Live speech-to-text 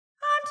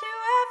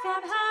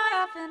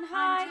high, up and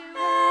high,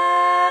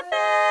 up and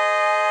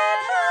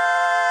high.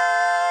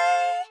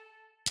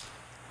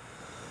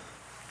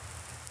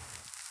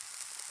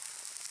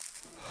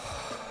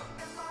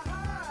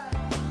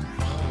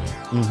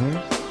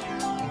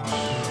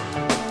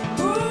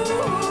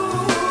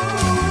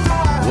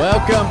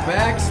 Welcome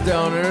back,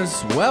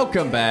 stoners.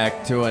 Welcome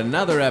back to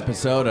another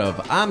episode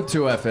of I'm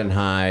Too Effin'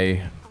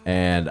 High,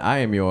 and I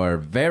am your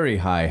very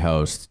high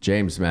host,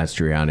 James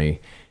Mastriani,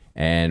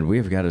 and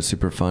we've got a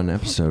super fun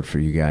episode for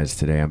you guys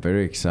today. I'm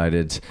very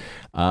excited.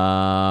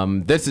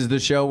 This is the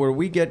show where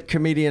we get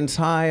comedians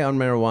high on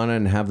marijuana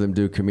and have them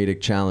do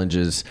comedic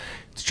challenges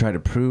to try to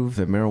prove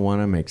that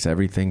marijuana makes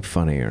everything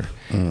funnier.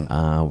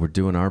 We're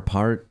doing our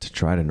part to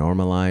try to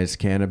normalize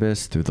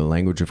cannabis through the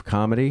language of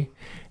comedy.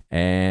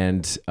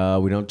 And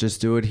we don't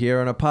just do it here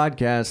on a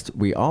podcast.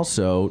 We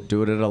also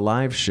do it at a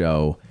live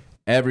show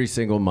every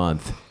single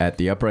month at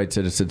the Upright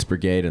Citizens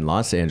Brigade in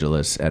Los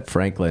Angeles at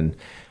Franklin.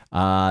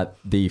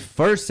 The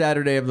first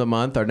Saturday of the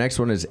month, our next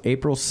one is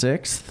April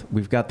 6th.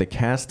 We've got the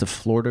cast of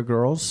Florida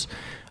Girls,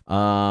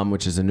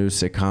 which is a new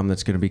sitcom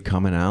that's going to be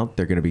coming out.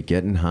 They're going to be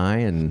getting high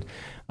and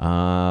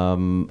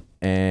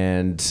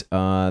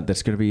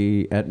that's going to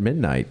be at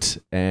midnight.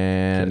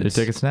 And get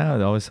your tickets now.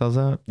 It always sells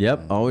out.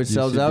 Yep, always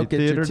sells out. Get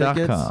your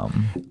tickets.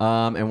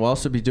 UCBtheater.com. And we'll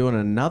also be doing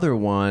another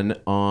one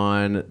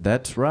on,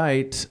 that's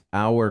right,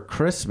 our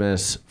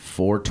Christmas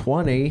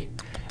 420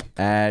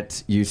 at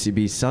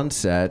UCB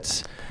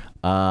Sunset.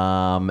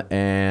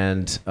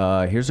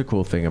 Here's a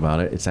cool thing about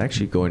it. It's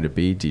actually going to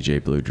be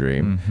DJ Blue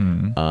Dream.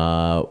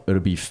 It'll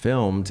be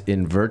filmed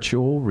in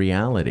virtual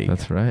reality.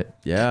 That's right.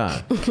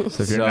 Yeah.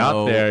 So if you're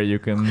not there,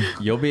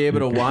 you'll be able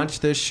to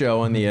watch this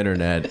show on the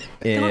internet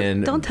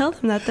in Don't tell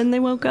them that, then they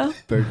won't go.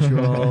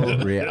 virtual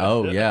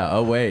Oh yeah.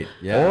 Oh wait.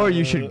 Yeah. Or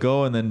you should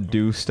go and then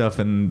do stuff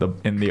in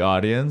the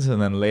audience, and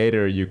then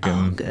later you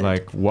can get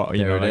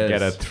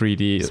a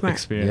 3D Smart.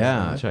 experience.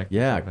 Yeah. Check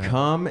Yeah. that out.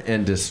 Come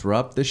and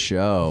disrupt the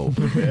show.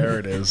 There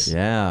it is.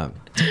 Yeah.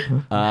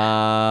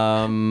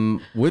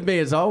 With me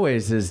as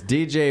always is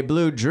DJ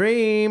Blue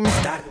Dream.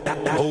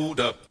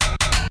 Hold up.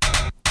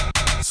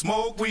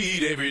 Smoke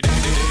weed every day.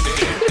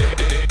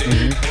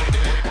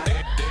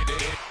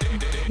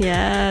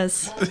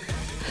 Yes.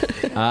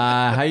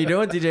 How you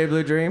doing, DJ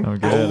Blue Dream? I'm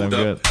good. I'm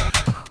good.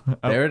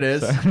 There it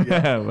is.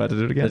 I'm about to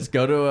do it again. Let's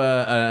go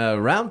to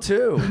round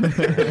two.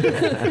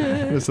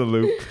 It's a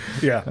loop.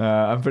 Yeah.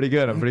 I'm pretty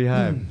good. I'm pretty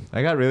high.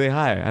 I got really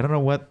high. I don't know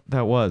what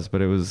that was,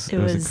 but it was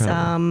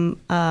incredible.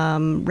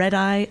 Red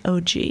Eye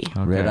OG. Okay.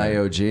 Red Eye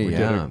OG, We did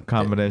yeah. a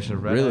combination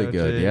of Red Really Eye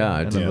good. OG Yeah,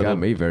 and it a got little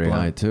me very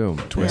blunt. high too.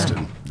 Twisted.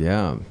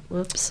 Yeah.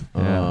 Whoops.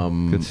 Yeah,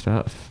 good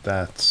stuff.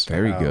 That's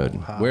Very how good.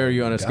 high Where are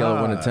you on a we scale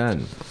of 1 to got.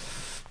 10?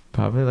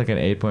 Probably like an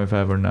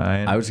 8.5 or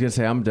 9. I was gonna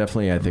say I'm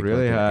definitely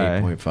really like high.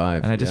 an 8.5.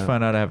 And I just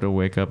found out I have to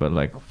wake up at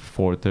like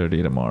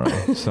 4:30 tomorrow.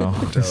 So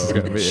this is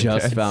gonna be Just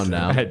intense. found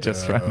out? I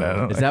just found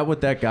out. Is that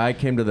what that guy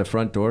came to the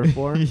front door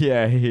for?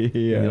 Yeah,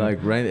 He like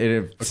ran.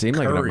 It seemed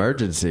like an courier.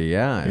 emergency.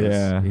 Yeah.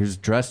 Yeah. He was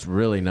dressed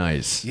really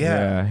nice.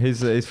 Yeah.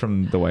 he's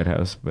from the White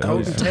House. But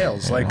Coat and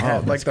tails, like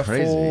Oh, like that's the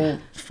crazy.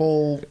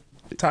 full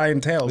tie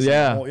and tails.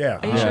 Yeah. Yeah.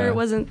 Are you sure it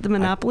wasn't the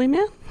Monopoly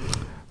Man?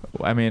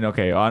 I mean,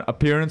 okay, on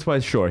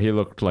appearance-wise, sure, he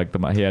looked like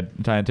he had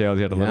tie and tails,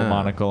 he had a little Yeah.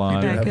 monocle on.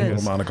 He did have a good.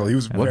 little monocle. He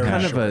was What very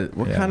kind short.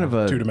 of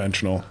a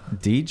Two-dimensional.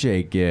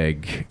 DJ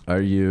gig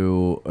are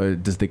you?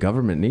 Does the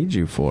government need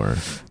you for?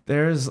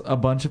 There's a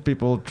bunch of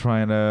people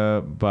trying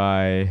to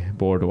buy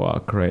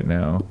Boardwalk right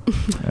now,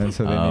 and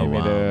so they Oh, need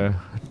me to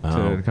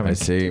Oh, come I and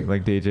see.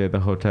 like DJ at the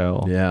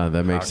hotel. Yeah,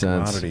 that makes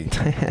sense. Commodity.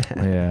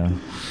 Yeah.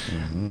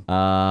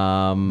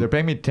 They're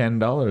paying me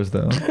 $10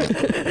 though.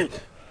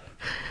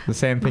 The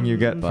same thing you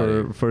get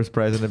for Buddy. first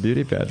prize in a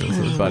beauty pageant.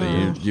 So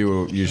Buddy,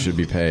 you should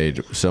be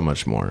paid so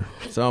much more.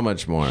 So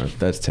much more.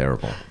 That's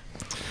terrible.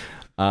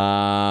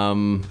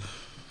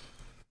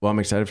 Well, I'm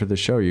excited for the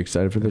show. Are you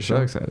excited for the show?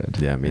 so excited.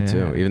 Yeah, me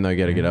too. Even though you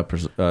got to get up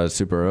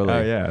super early.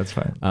 Oh yeah, that's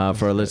fine.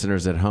 For our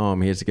listeners at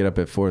home, he has to get up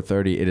at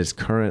 4:30. It is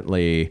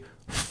currently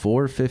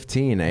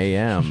 4:15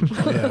 a.m.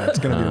 Yeah, it's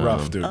gonna be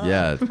rough, dude.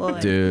 Yeah, boy.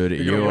 dude,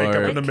 You're gonna wake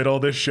up in the middle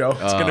of this show.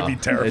 It's gonna be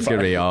terrifying. It's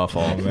gonna be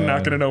awful. You're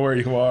not gonna know where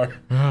you are.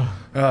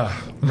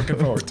 Looking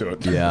forward to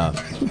it. Yeah.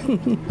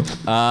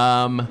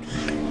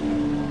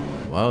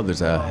 Well,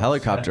 there's a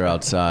helicopter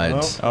outside.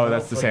 Oh,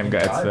 that's the same guy.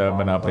 It's the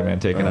Monopoly Man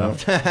taking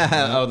off.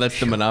 Oh, that's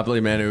the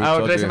Monopoly man who Oh,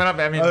 told there's you. a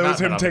Monopoly. I mean, Oh, it not was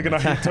him Monopoly. taking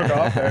off. He took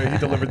off there. He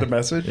delivered the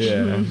message.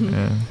 Yeah,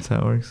 that's how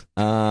it works.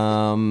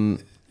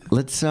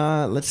 Let's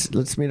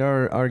meet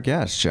our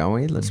guests, shall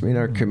we? Let's meet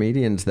our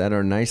comedians that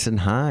are nice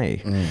and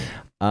high.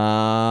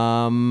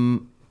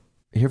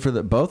 Here for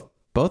the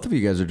both of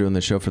you guys are doing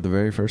the show for the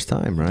very first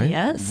time, right?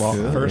 Yes.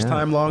 First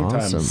time, long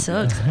Awesome. time.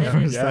 So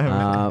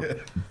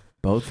excited.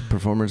 Both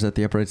performers at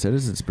the Upright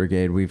Citizens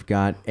Brigade. We've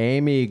got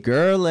Amy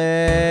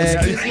Gerlich.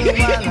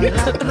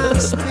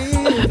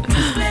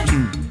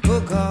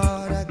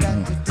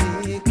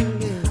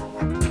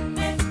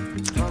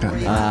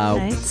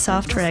 Right,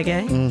 soft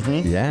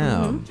reggae.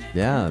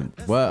 Yeah.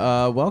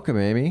 Well, welcome,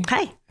 Amy.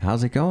 Hi.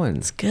 How's it going?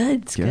 It's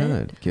good. It's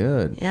good.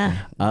 Good.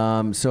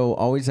 Yeah. So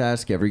always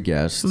ask every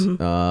guest,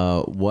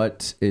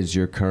 what is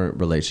your current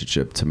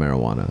relationship to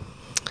marijuana?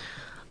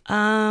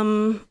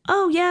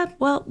 Oh yeah.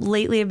 Well,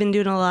 lately I've been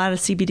doing a lot of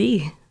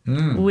CBD,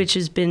 which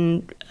has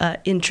been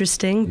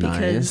interesting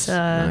because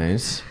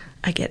Nice.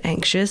 I get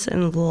anxious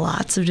in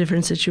lots of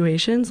different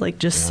situations. Like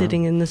just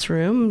sitting in this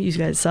room, you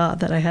guys saw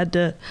that I had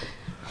to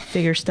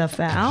figure stuff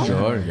out.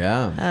 Sure,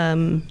 yeah.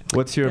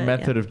 What's your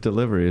method of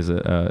delivery? Is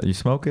it you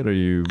smoke it or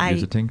you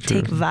use a tincture?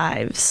 I take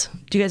Vives.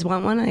 Do you guys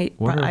want one? I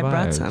What are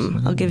brought Vives?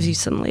 some. I'll give you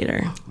some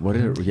later. What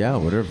are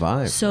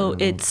vibes? So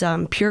it's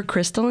pure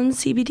crystalline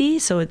CBD.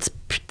 So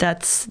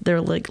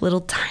they're like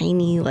little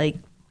tiny like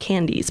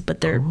candies, but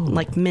they're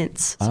like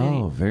mints.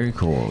 So very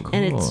cool.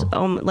 and it's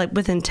like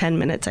within 10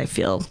 minutes I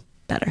feel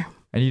better.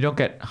 And you don't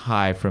get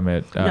high from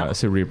it No.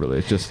 cerebrally.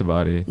 It's just the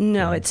body.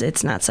 No,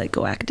 it's not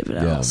psychoactive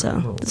at all.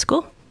 So it's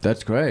cool.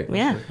 That's great.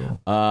 Yeah.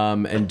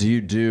 And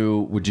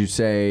would you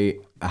say,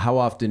 how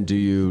often do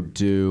you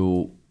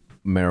do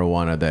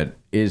marijuana that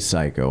is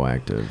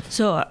psychoactive?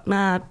 So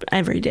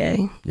every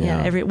day.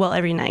 Yeah.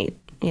 Every night.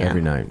 Yeah.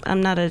 Every night.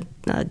 I'm not a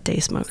day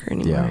smoker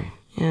anymore.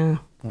 Yeah.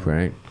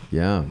 Great.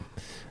 Yeah.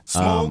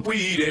 Smoke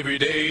weed every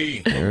day.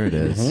 There it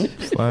is.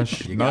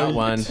 Slash. You got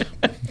one.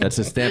 That's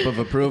a stamp of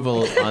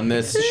approval on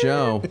this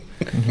show.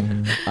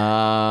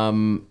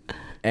 And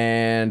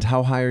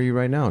how high are you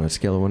right now on a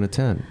scale of 1 to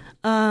 10?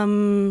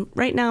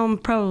 Right now I'm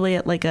probably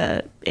at like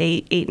a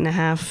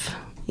 8.5.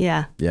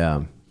 Yeah.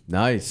 Yeah.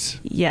 Nice.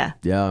 Yeah.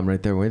 Yeah, I'm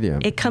right there with you.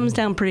 It comes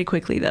down pretty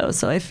quickly though,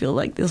 so I feel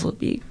like this will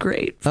be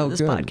great for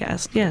this good.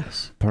 podcast.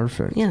 Yes.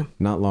 Perfect. Yeah.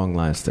 Not long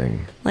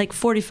lasting. Like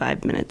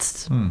 45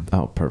 minutes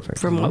Oh, perfect.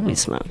 from what we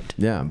smoked.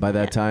 Yeah. By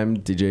that time,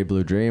 DJ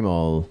Blue Dream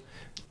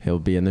he'll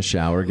be in the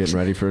shower getting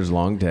ready for his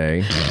long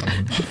day.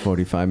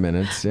 45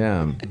 minutes.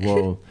 Yeah.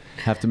 We'll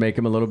have to make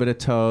him a little bit of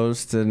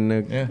toast and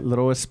a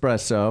little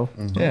espresso.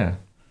 Yeah.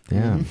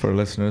 Yeah. For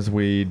listeners,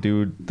 we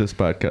do this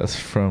podcast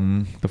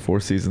from the Four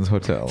Seasons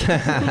Hotel.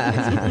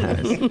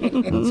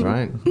 That's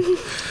right.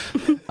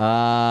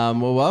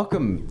 Well,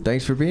 welcome.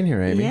 Thanks for being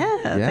here, Amy. Yeah,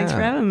 thanks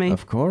for having me.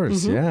 Of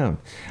course, yeah.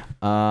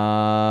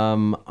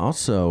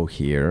 Also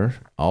here,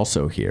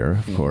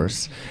 of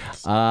course,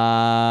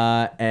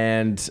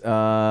 and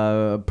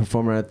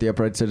performer at the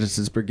Upright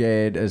Citizens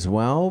Brigade as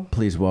well.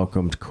 Please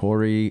welcome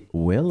Corey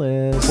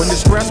Willis. When the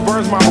stress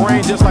burns my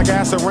brain just like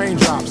acid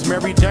raindrops,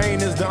 Mary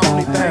Jane is the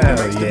only thing that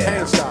makes the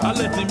pain stop. I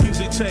let the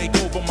music take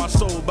over my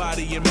soul,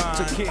 body, and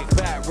mind. To kick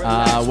back,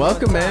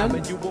 Welcome, man.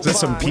 Is that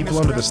some people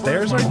under the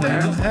stairs right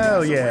there?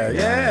 Hell yeah,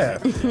 yeah.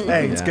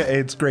 Hey,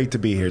 it's great to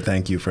be here.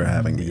 Thank you for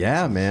having me.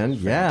 Yeah, man.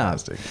 Yeah.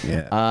 Fantastic.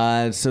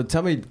 Yeah. So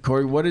tell me,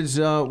 Corey, what is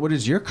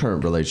your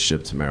current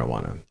relationship to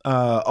marijuana?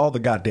 All the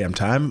goddamn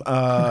time.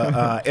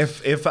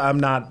 If I'm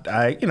not,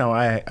 I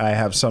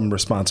have some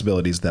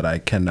responsibilities that I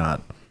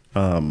cannot,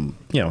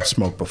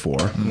 smoke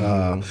before,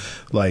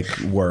 like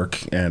work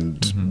and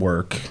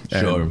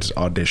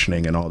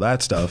auditioning and all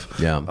that stuff.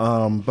 Yeah.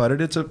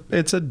 But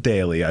it's a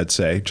daily, I'd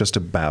say, just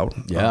about.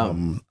 Yeah.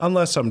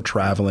 Unless I'm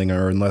traveling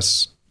or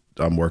unless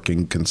I'm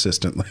working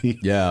consistently.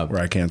 Yeah.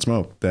 Where I can't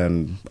smoke,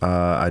 then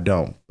I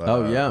don't.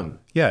 But,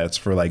 yeah, it's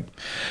for like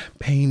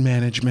pain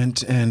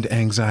management and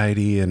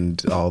anxiety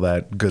and all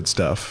that good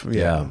stuff.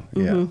 Yeah.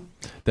 Yeah.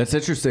 That's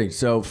interesting.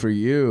 So for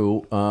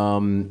you,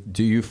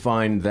 do you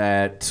find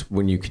that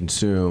when you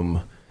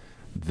consume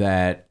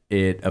that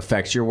it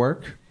affects your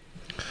work?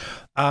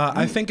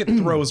 I think it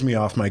throws me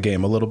off my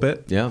game a little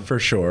bit. Yeah. For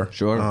sure.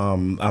 Sure.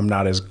 I'm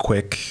not as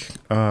quick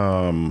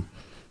and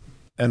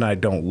I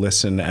don't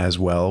listen as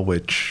well,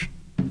 which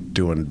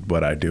doing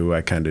what I do, I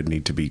kind of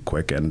need to be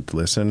quick and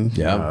listen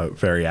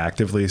very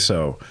actively.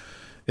 So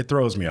it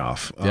throws me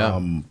off. Yeah.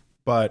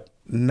 But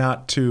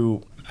not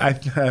to,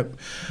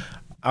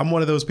 I'm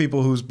one of those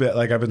people who's been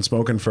like, I've been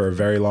smoking for a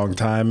very long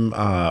time,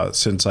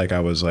 since like I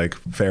was like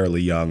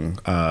fairly young,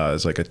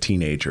 as like a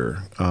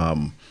teenager.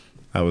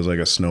 I was like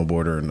a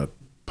snowboarder and a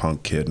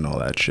punk kid and all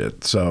that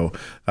shit. So,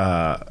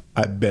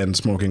 I've been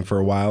smoking for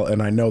a while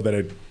and I know that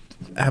it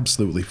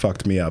absolutely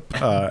fucked me up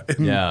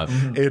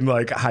in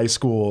like high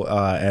school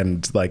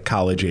and like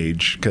college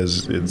age,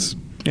 because it's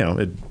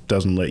it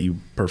doesn't let you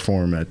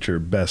perform at your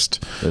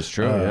best. That's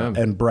true.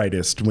 And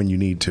brightest when you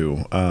need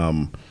to.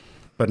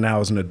 But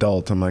now as an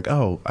adult, I'm like,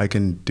 oh, I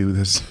can do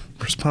this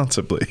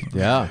responsibly.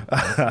 Yeah.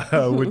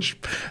 Which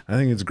I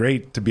think it's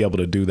great to be able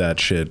to do that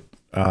shit.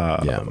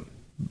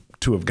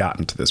 To have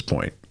gotten to this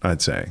point,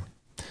 I'd say.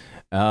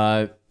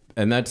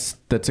 And that's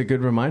a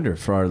good reminder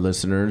for our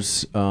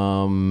listeners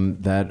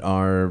that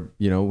are,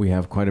 we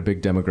have quite a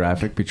big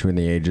demographic between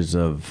the ages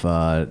of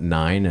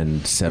 9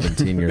 and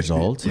 17 years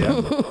old.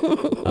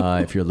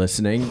 If you're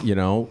listening,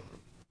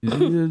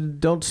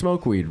 don't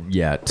smoke weed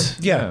yet.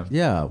 Yeah.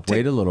 Yeah.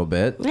 Wait a little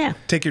bit. Yeah.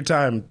 Take your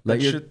time.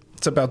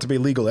 It's about to be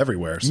legal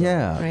everywhere. So.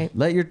 Yeah. Right.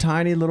 Let your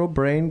tiny little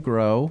brain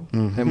grow.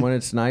 And when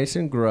it's nice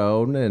and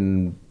grown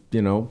and,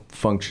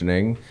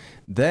 functioning,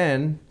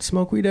 then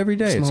smoke weed every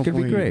day. It's going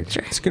to be great.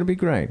 Sure. It's going to be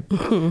great.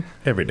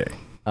 Every day.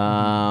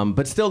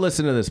 But still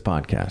listen to this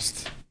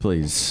podcast.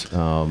 please.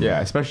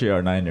 Yeah, especially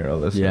our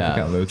 9-year-old listeners. Yeah.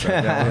 We can't lose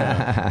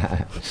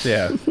that.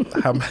 Yeah.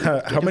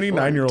 How many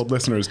 9-year-old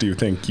listeners do you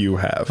think you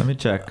have? Let me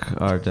check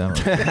our demo.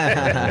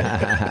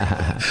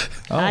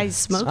 I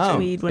smoked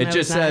weed when I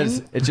was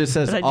 9. It just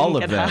says but I all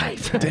of didn't get high.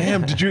 that.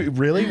 Damn, did you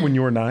really when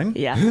you were 9?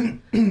 Yeah.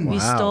 We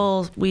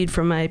stole weed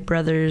from my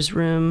brother's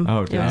room.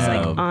 Oh, It was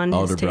like damn. on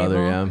Older his table.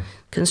 brother, yeah.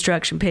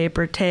 Construction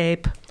paper,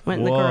 tape.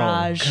 Went in the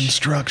garage.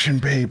 Construction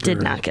paper.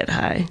 Did not get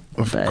high.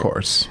 Of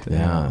course.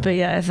 Yeah. But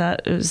yeah, I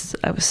thought I was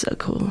so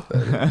cool.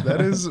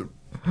 That is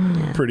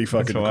pretty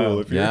fucking That's cool. wild.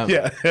 If you're,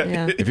 Yeah.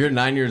 Yeah. If you're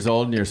 9 years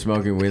old and you're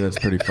smoking weed, that's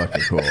pretty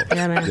fucking cool.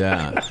 Yeah, man.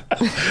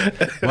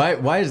 Yeah.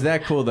 Why is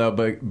that cool though?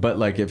 But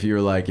like if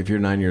you're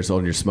 9 years old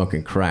and you're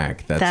smoking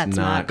crack, that's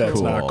not cool.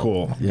 That's not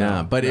cool.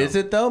 Yeah. But is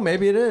it though?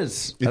 Maybe it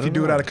is. If you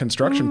do it out of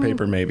construction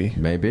paper, maybe.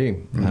 Maybe.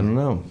 I don't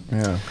know.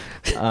 Yeah.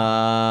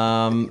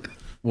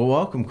 Well,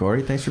 welcome,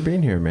 Corey. Thanks for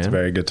being here, man.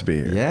 Very good to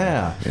be here.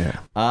 Yeah. Yeah.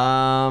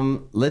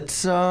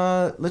 Let's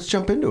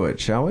jump into it,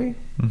 shall we?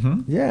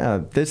 Mm-hmm.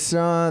 Yeah.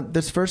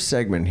 This first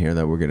segment here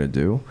that we're gonna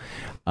do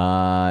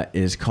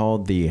is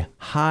called the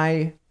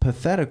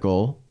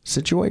hypothetical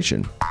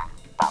situation.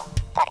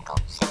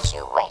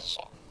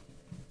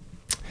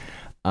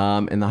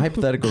 And the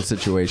hypothetical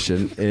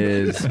situation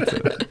is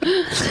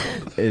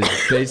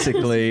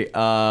basically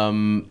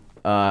I'm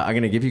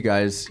gonna give you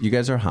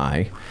guys are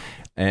high.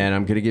 And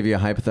I'm going to give you a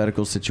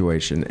hypothetical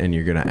situation, and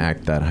you're going to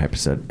act that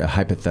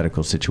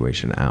hypothetical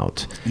situation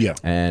out. Yeah.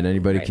 And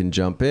anybody can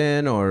jump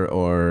in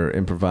or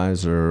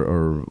improvise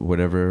or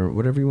whatever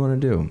you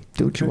want to do.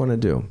 Do what you want to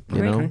do,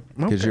 you know?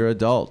 Because you're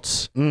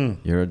adults.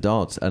 You're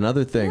adults.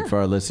 Another thing for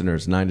our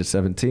listeners, 9 to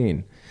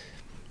 17,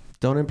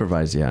 don't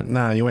improvise yet.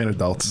 Nah, you ain't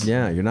adults.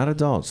 Yeah, you're not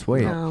adults.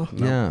 Wait. No.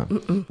 Yeah.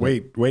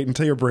 Wait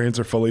until your brains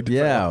are fully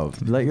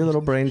developed. Yeah. Let your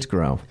little brains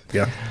grow.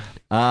 Yeah.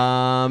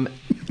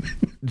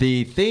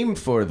 The theme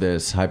for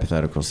this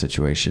hypothetical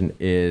situation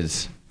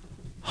is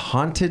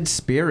haunted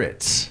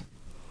spirits.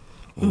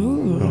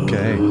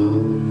 Okay.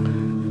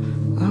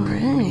 All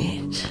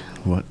right.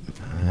 What?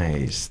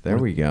 Nice. There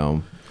we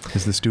go.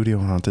 Is the studio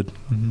haunted?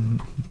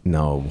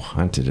 No,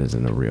 haunted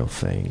isn't a real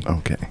thing.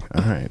 Okay.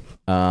 All right.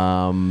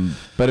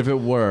 But if it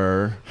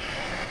were,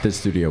 this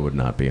studio would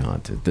not be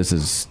haunted. This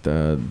is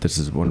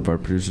one of our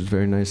producers'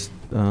 very nice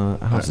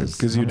houses.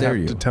 Because you'd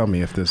have to tell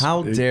me if this.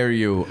 How dare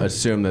you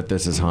assume that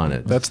this is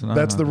haunted? That's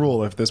the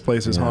rule. If this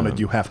place is haunted,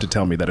 you have to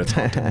tell me that it's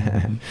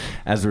haunted.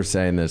 As we're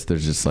saying this,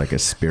 there's just like a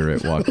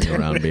spirit walking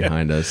around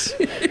behind us.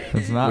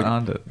 It's not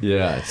haunted.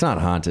 Yeah, it's not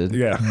haunted.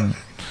 Yeah.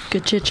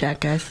 Good chit chat,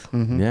 guys.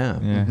 Yeah,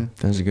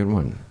 that was a good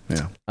one.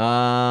 Yeah.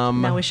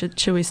 Now should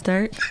we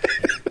start?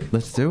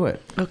 Let's do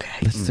it. Okay.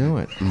 Let's do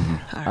it.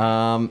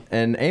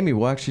 And Amy,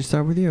 we'll actually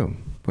start with you.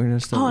 We're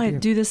gonna start. I with you.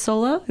 do this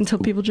solo until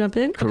people jump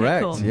in.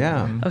 Correct. Okay, cool.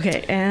 Yeah.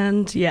 Okay,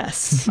 and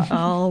yes.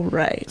 All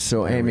right.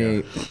 So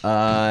Amy,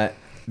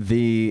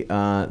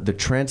 the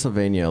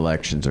Transylvania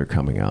elections are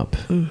coming up,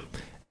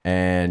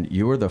 and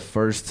you are the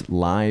first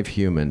live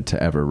human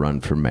to ever run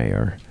for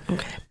mayor.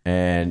 Okay.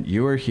 And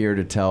you are here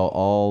to tell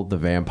all the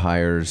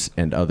vampires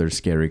and other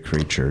scary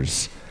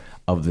creatures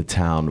of the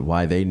town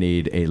why they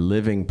need a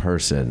living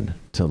person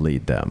to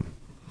lead them.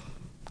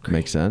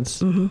 Make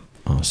sense? Mm-hmm.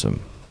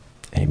 Awesome.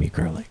 Amy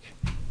Gerlich.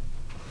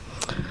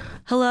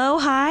 Hello,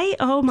 hi.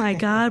 Oh my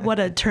God, what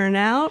a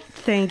turnout.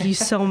 Thank you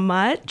so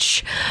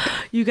much.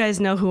 You guys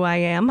know who I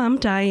am. I'm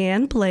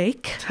Diane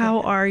Blake.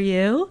 How are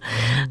you?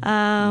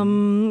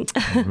 Okay.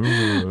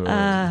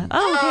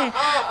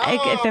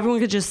 If everyone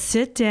could just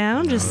sit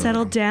down, just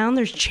settle down.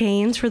 There's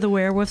chains for the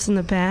werewolves in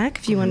the back.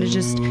 If you want to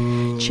just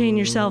chain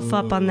yourself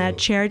up on that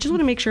chair. I just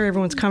want to make sure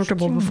everyone's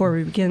comfortable before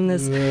we begin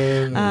this.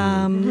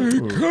 I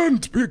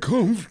can't be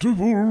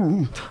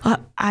comfortable.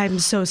 I'm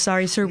so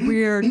sorry, sir.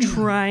 We're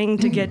trying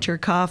to get your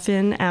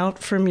coffin out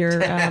from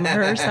your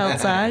hearse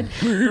outside.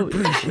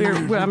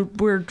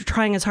 We're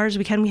trying as hard as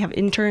we can. We have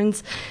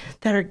interns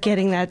that are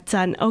getting that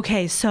done.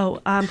 Okay,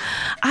 so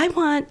I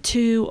want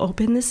to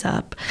open this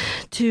up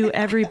to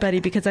everybody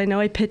because I know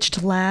I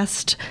pitched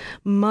last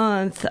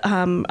month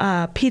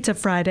Pizza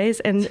Fridays,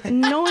 and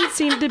no one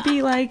seemed to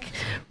be like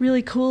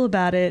really cool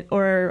about it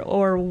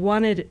or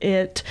wanted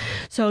it.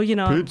 So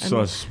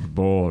Pizza's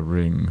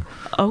boring.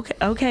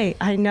 Okay,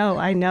 I know,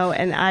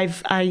 and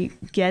I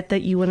get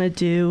that you want to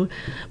do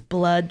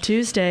Blood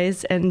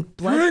Tuesdays and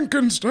Blood.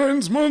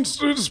 Frankenstein's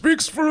monster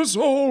speaks for us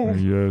all.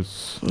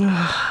 Yes.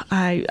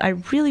 I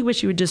really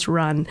wish you would just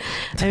run.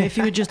 I mean, if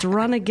you would just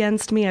run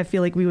against me, I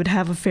feel like we would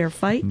have a fair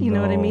fight. You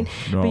know what I mean?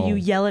 No. But you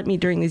yell at me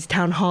during these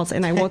town halls,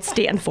 and I won't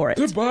stand for it.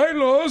 The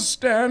bylaws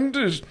stand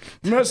he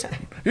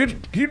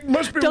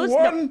must be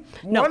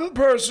one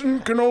person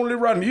can only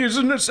run. He is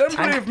an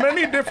assembly of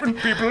many different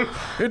people.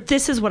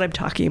 This is what I'm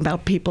talking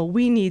about, people.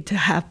 We need to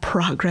have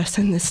progress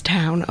in this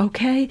town,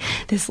 okay?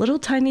 This little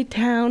tiny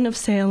town of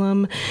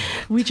Salem.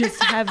 We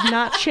just have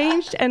not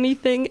changed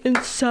anything in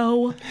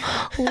so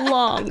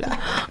long,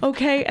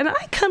 okay? And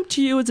I come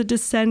to you as a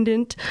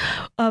descendant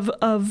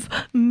of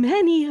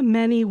many,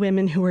 many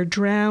women who were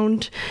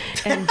drowned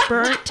and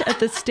burnt at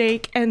the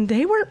stake, and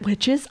they weren't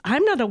witches.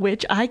 I'm not a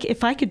witch.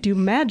 If I could do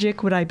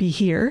magic, would I be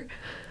here?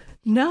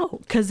 No,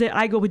 because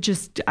I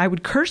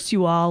would curse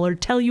you all or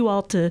tell you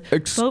all to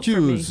vote for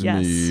me.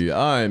 Excuse me,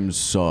 I'm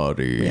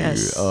sorry.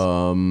 Yes.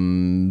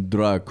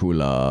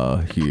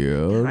 Dracula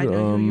here. I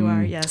know who you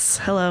are. Yes.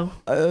 Hello.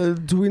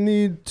 Do we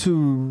need to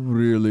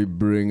really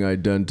bring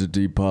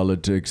identity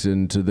politics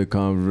into the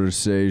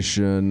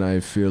conversation? I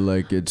feel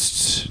like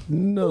it's a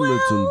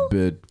little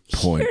bit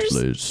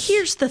pointless.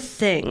 Here's the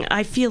thing.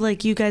 I feel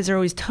like you guys are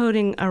always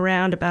toting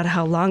around about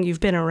how long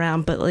you've been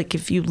around, but like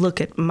if you look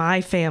at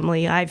my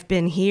family, I've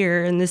been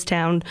here in this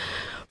town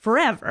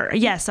forever.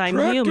 Yes, I'm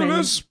human.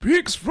 Dracula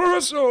speaks for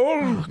us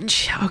all.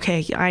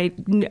 Okay, I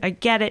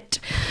get it.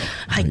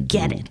 I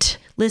get it.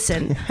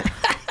 Listen,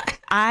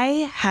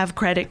 I have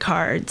credit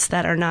cards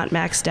that are not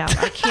maxed out.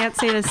 I can't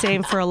say the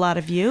same for a lot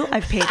of you.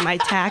 I've paid my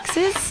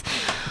taxes.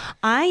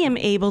 I am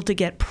able to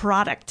get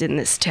product in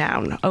this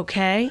town,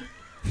 okay?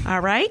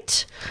 All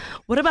right.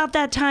 What about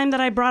that time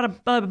that I brought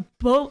a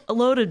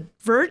boatload of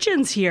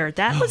virgins here?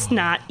 That was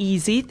not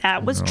easy.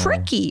 That was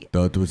tricky.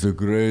 That was a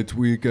great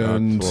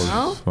weekend.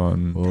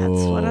 Fun.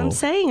 That's what I'm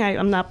saying.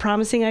 I'm not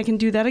promising I can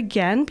do that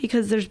again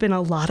because there's been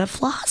a lot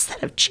of laws that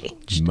have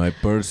changed. My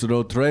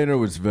personal trainer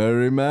was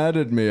very mad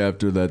at me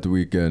after that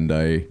weekend.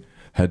 I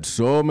had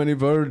so many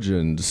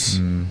virgins.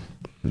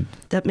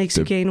 That makes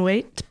you gain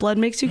weight? Blood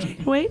makes you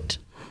gain weight?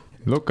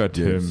 Look at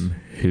him.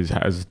 He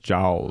has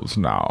jowls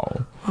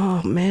now.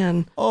 Oh,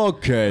 man.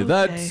 Okay,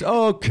 that's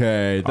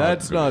okay.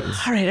 That's not.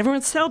 All right,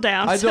 everyone settle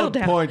down. I settle don't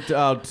down. point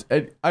out.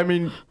 I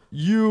mean,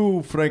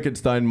 you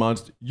Frankenstein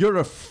monster. You're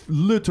a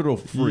literal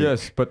freak.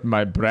 Yes, but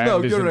my brand No,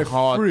 you're isn't a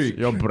hot. freak.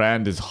 Your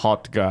brand is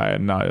hot guy,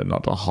 and now you're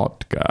not a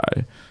hot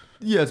guy.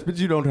 Yes, but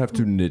you don't have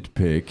to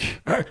nitpick.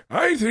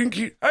 I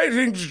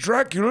think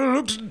Dracula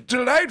looks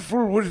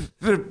delightful with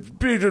the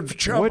bit of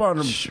chop on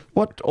him.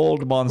 What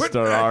old monster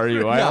are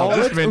you? I Now,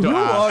 always meant to who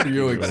ask. are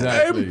you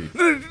exactly?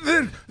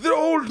 The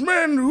old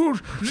man who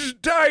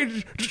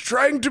died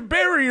trying to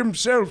bury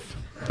himself.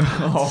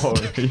 Oh,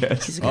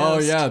 yes. He's a Oh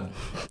ghost. yeah,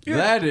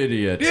 that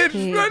idiot.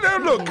 Now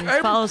look,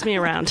 Follows me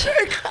around.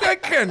 I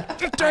can't.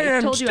 Diane, I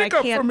told you I stick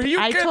up for can't. me.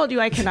 I told you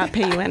I cannot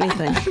pay you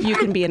anything. You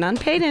can be an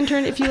unpaid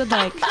intern if you would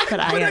like,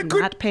 but I am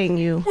not paying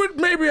you. Well,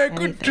 maybe I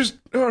could anything. just.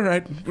 All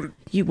right.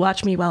 You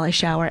watch me while I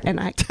shower, and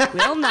I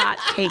will not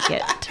take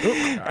it.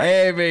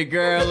 Amy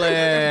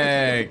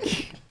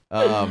Gerlich.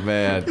 Oh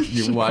man,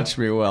 you watch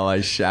me while I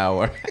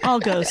shower.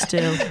 All ghosts do.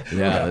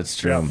 Yeah, that's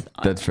true.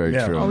 That's very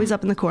Yeah. true. Always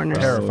up in the corners.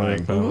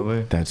 Terrifying.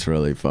 Probably. That's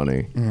really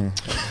funny.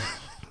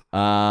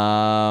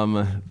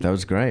 That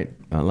was great.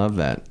 I love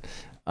that.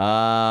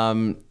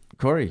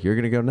 Corey, you're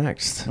gonna go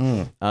next.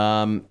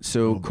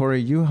 So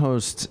Corey, you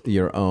host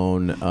your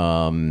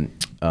own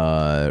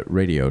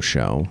radio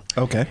show.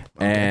 Okay.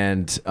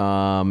 And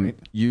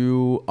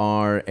you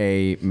are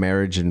a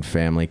marriage and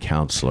family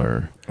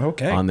counselor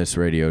on this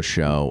radio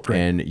show. Great.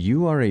 And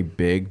you are a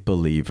big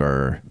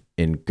believer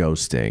in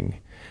ghosting.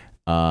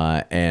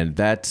 And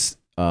that's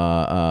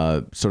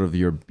sort of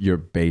your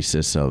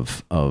basis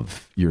of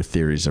your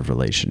theories of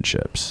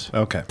relationships.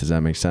 Okay. Does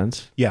that make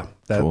sense? Yeah,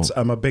 Cool.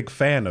 I'm a big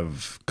fan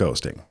of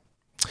ghosting.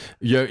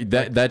 Yeah,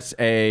 that's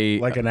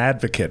Like an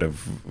advocate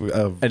of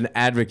an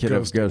advocate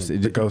of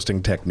ghosting. the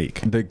ghosting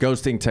technique. The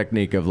ghosting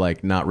technique of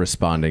like not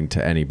responding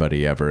to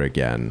anybody ever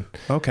again.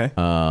 Okay.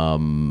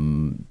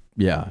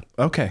 Yeah.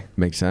 Okay.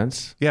 Makes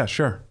sense? Yeah,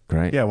 sure.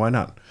 Great. Yeah, why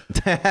not?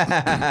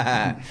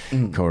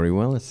 Corey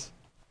Willis.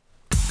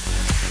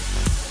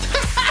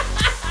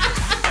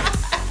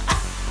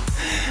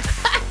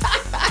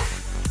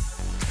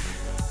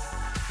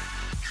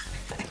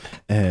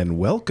 And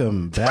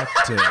welcome back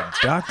to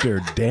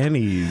Dr.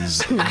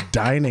 Danny's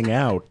Dining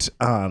Out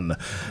on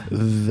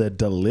the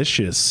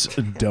Delicious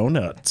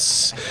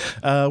Donuts.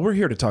 We're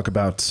here to talk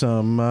about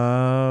some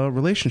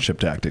relationship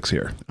tactics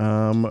here.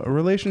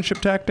 Relationship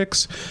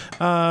tactics,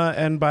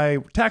 and by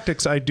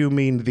tactics, I do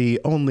mean the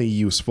only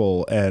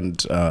useful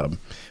and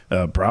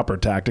proper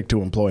tactic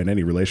to employ in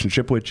any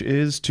relationship, which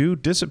is to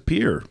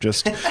disappear.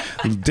 Just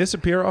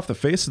disappear off the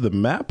face of the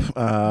map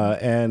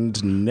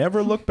and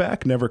never look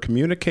back, never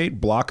communicate,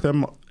 block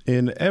them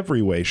in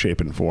every way,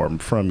 shape, and form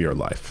from your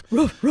life.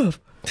 That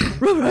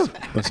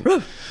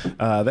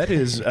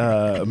is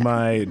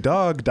my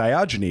dog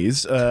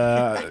Diogenes.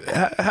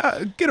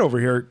 Get over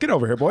here. Get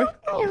over here, boy.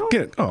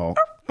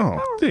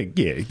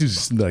 Yeah, he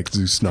just like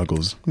do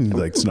snuggles. He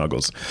likes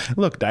snuggles.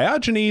 Look,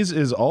 Diogenes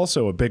is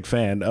also a big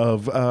fan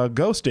of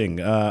ghosting.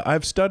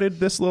 I've studied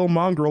this little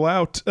mongrel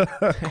out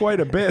quite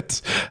a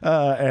bit,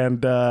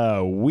 and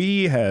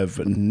we have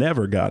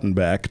never gotten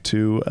back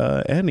to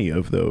any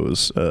of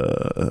those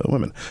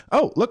women.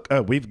 Oh, look,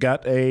 we've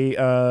got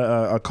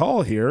a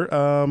call here.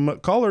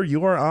 Caller,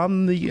 you are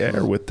on the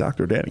air with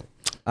Dr. Danny.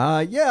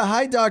 Yeah.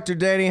 Hi, Dr.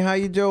 Danny. How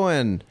you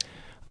doing?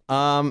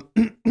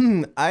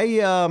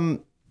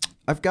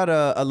 I've got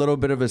a little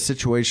bit of a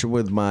situation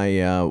with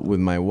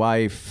my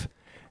wife,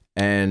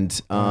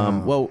 And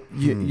well,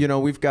 you know,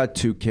 we've got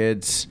 2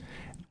 kids,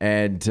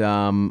 and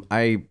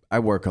I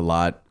work a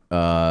lot,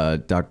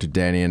 Dr.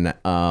 Danny, and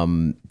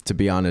to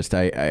be honest,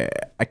 I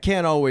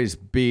can't always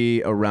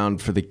be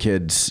around for the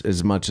kids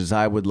as much as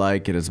I would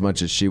like and as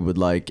much as she would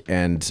like,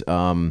 and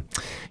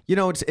you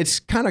know, it's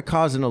kind of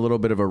causing a little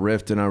bit of a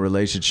rift in our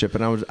relationship,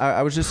 and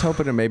I was just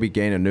hoping to maybe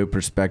gain a new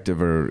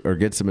perspective or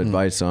get some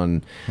advice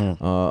on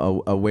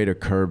a way to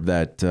curb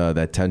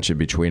that tension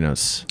between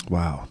us.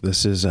 Wow,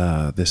 this is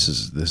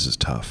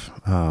tough.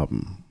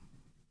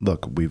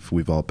 Look,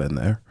 we've all been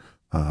there.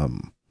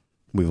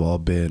 We've all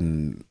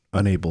been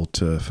unable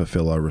to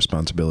fulfill our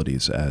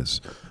responsibilities as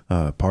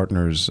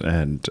partners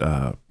and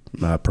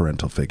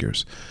parental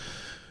figures.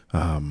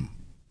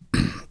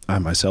 I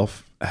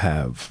myself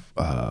have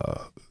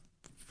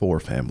 4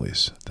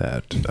 families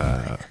that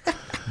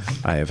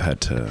I have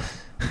had to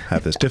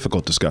have this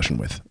difficult discussion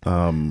with.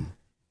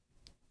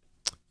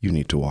 You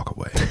need to walk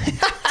away.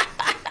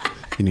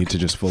 You need to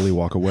just fully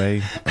walk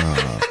away.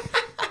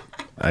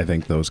 I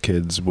think those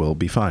kids will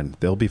be fine.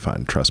 They'll be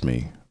fine. Trust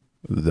me.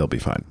 They'll be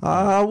fine.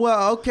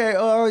 Well, okay.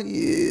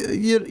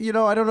 You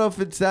know, I don't know if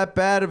it's that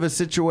bad of a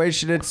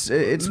situation.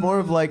 It's more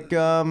of like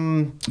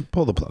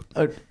pull the plug.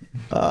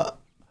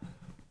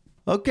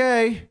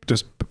 Okay.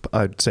 Just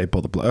I'd say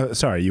pull the plug.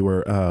 Sorry, you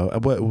were.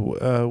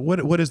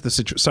 What is the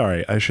situation?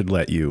 Sorry, I should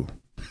let you.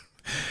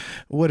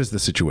 What is the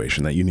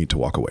situation that you need to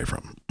walk away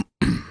from?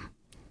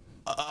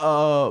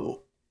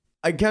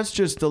 I guess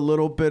just a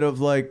little bit of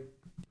like,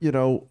 you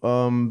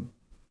know,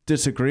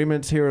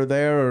 disagreements here or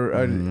there, or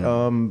I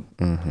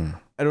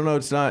don't know.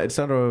 It's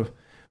not a.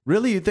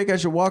 Really, you think I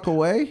should walk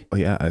away? Oh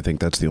yeah, I think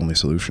that's the only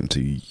solution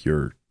to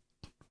your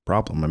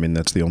problem. I mean,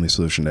 that's the only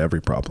solution to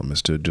every problem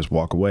is to just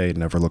walk away,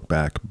 never look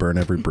back, burn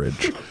every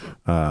bridge.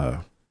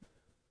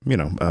 You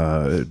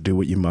know, do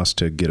what you must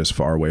to get as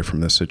far away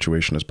from this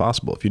situation as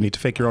possible. If you need to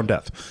fake your own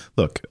death,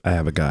 look, I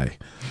have a guy.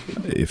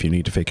 If you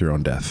need to fake your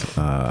own death,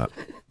 I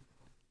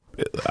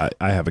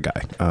have a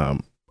guy.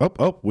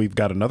 Oh, we've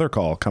got another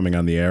call coming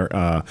on the air.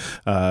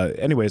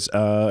 Anyways,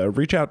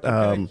 reach out.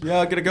 Yeah, I'm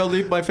gonna go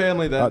leave my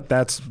family then.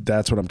 That's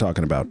what I'm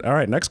talking about. All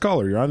right, next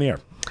caller, you're on the air.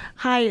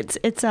 Hi,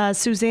 it's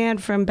Suzanne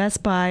from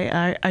Best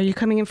Buy. Are you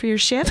coming in for your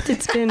shift?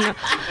 It's been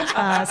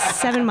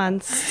 7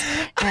 months,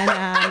 and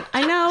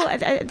I know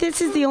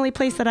this is the only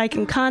place that I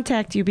can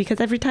contact you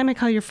because every time I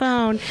call your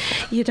phone,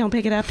 you don't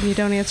pick it up and you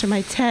don't answer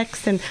my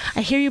text, and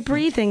I hear you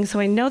breathing, so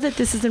I know that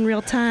this is in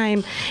real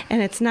time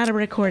and it's not a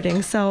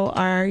recording. So,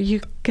 are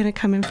you gonna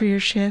come in for your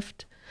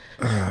shift?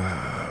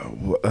 I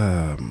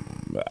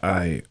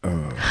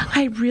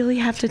really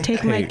have to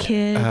take my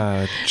kid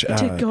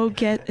to go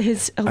get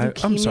his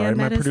leukemia I'm sorry, medicine.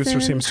 my producer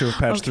seems to have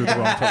patched through the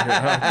wrong phone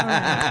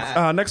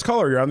here. Next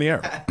caller, you're on the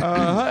air.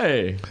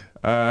 Hi.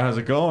 How's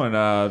it going?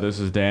 This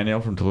is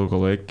Daniel from Toluca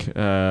Lake.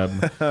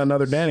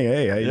 Another Danny.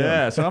 Hey, how you doing?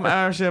 Yeah, so I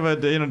actually have a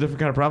different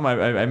kind of problem.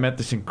 I met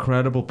this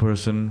incredible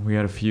person. We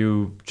had a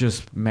few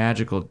just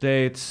magical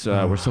dates.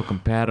 We're so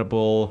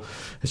compatible.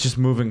 It's just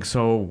moving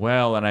so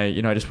well, and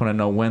I just want to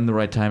know when the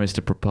right time is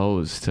to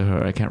propose to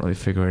her. I can't really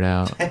figure it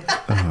out.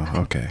 Oh,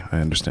 okay, I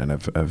understand.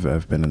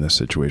 I've been in this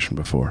situation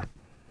before.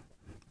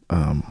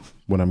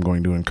 What I'm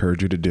going to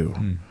encourage you to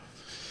do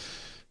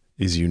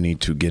is you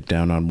need to get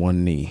down on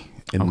one knee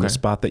in the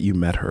spot that you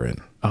met her in.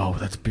 Oh,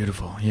 that's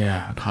beautiful.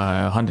 Yeah,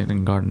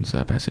 Huntington Gardens,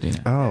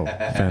 Pasadena. Oh,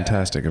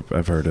 fantastic!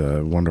 I've heard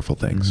wonderful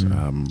things.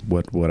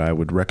 What I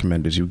would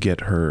recommend is you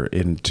get her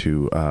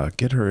into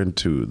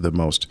the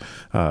most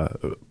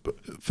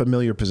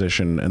familiar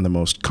position and the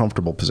most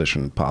comfortable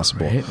position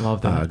possible. Right,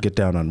 love that. Get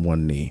down on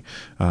one knee.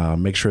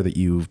 Make sure that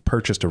you've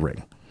purchased a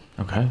ring.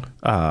 Okay.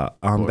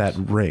 On that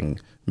ring,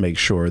 make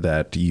sure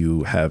that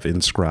you have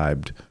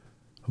inscribed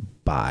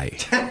 "Buy."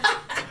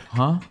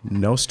 Huh?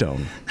 No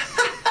stone.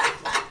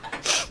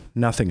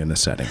 Nothing in the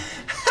setting.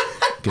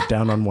 Get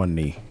down on one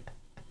knee.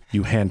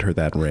 You hand her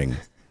that ring.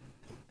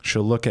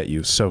 She'll look at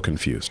you so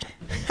confused.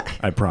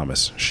 I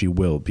promise. She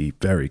will be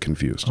very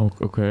confused. Oh,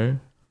 okay.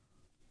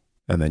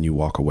 And then you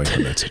walk away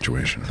from that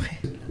situation.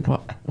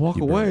 Walk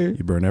away?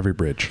 You burn every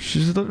bridge.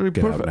 She's literally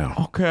Get perfect. out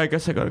now. Okay, I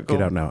guess I gotta go.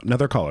 Get out now.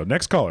 Another caller.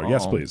 Next caller.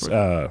 Yes, please.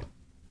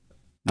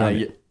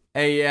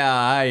 Hey,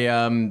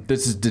 hi.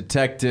 This is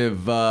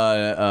Detective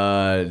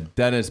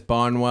Dennis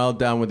Barnwell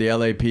down with the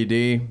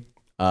LAPD.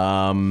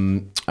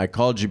 I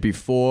called you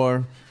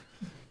before.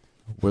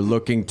 We're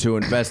looking to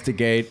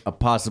investigate a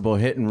possible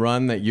hit and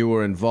run that you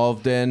were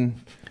involved in.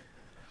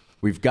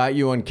 We've got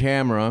you on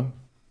camera.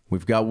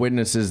 We've got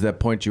witnesses that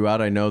point you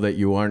out. I know that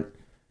you aren't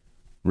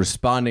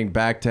responding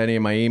back to any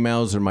of my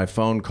emails or my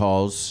phone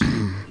calls.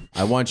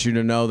 I want you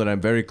to know that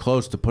I'm very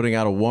close to putting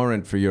out a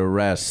warrant for your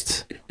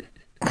arrest.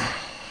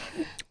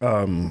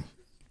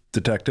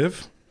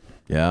 Detective?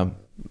 Yeah?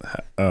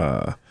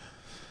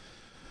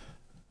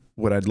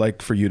 What I'd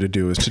like for you to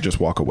do is to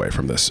just walk away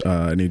from this.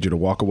 I need you to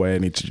walk away. I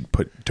need to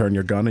turn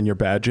your gun and your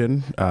badge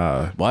in.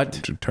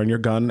 What? Turn your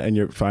gun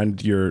and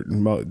find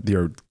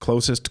your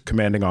closest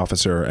commanding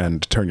officer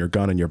and turn your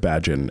gun and your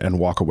badge in and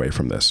walk away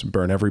from this.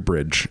 Burn every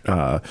bridge.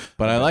 But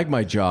I like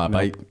my job.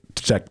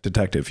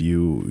 Detective,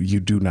 you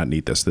do not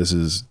need this. This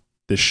is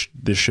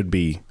this should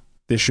be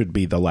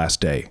the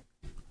last day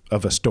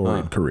of a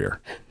storied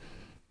career.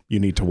 You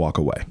need to walk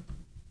away.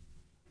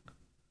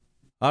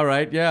 All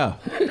right, yeah.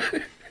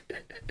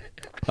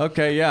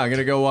 Okay, yeah, I'm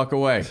gonna go walk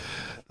away.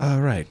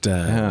 All right.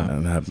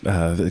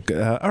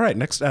 All right.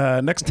 Next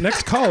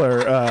caller.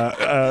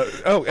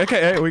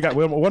 Okay. Hey, we got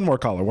one more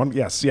caller.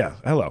 Yes. Yeah.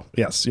 Hello.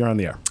 Yes. You're on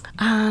the air.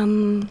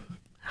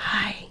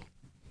 Hi.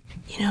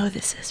 You know who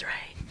this is,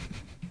 right?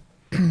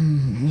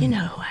 You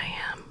know who I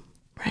am,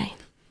 right?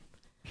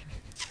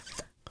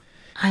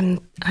 I'm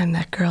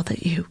that girl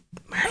that you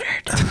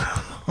murdered.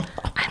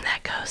 I'm that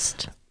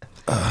ghost.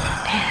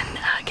 And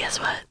guess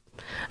what?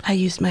 I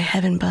used my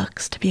heaven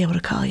bucks to be able to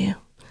call you.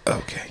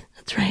 Okay.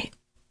 That's right.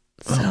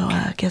 So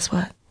guess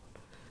what?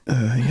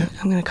 Yeah.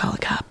 I'm gonna call the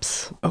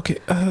cops. Okay.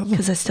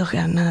 Because I still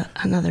got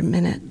another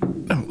minute.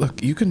 No,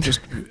 look, you can just.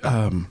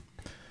 All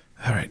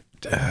right.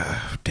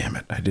 Damn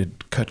it! I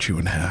did cut you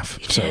in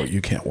half, so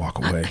you can't walk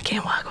away. I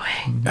can't walk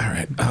away. All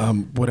right.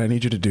 What I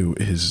need you to do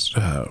is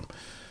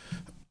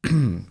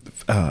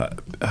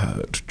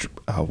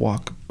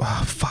walk.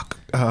 Fuck.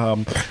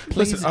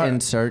 Please listen,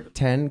 insert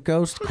 10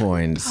 ghost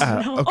coins.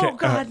 No. okay, Oh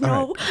God,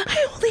 all no!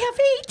 I only have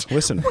 8.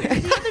 Listen.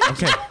 Okay.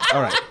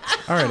 All right.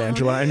 All right,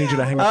 Angela. I need you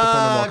to hang up the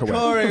phone and walk away.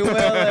 Corey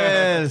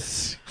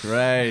Willis.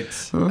 Great.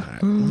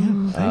 Thank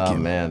Oh you.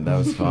 man, that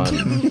was fun.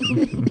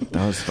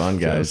 That was fun,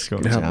 guys.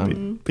 Good Yeah,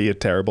 job. be a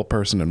terrible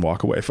person and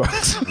walk away,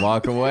 folks.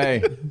 Walk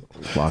away.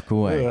 Walk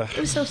away. It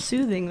was so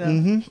soothing,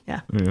 though. Yeah.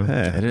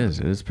 It is.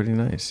 It is pretty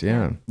nice.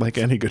 Yeah. Like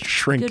any good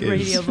shrink Good is.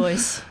 radio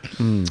voice.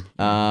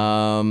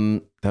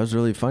 That was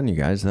really fun, you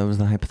guys. That was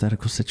the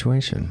hypothetical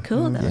situation.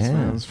 Cool. That was Yeah.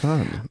 fun. That was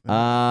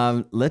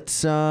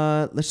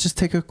fun. Let's just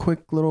take a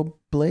quick little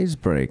blaze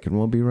break, and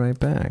we'll be right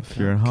back. If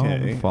you're at home,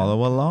 Okay.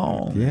 follow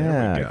along.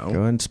 Yeah, we go go.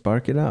 ahead and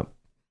spark it up.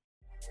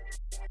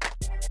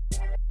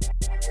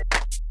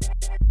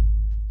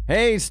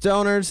 Hey,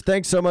 stoners.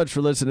 Thanks so much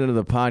for listening to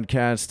the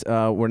podcast.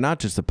 We're not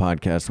just a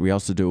podcast. We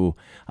also do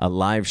a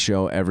live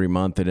show every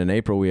month. And in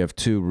April, we have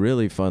 2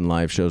 really fun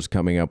live shows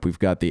coming up. We've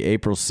got the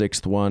April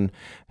 6th one,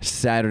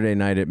 Saturday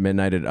night at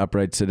midnight at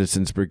Upright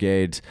Citizens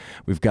Brigades.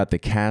 We've got the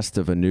cast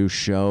of a new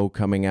show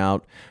coming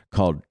out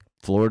called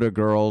Florida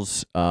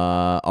Girls.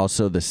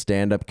 Also, the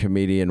stand-up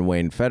comedian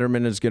Wayne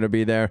Fetterman is going to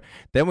be there.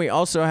 Then we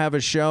also have a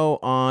show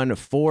on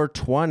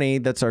 420.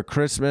 That's our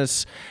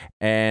Christmas.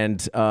 And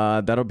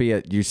that'll be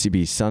at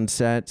UCB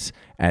Sunsets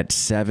at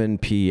 7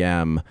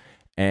 p.m.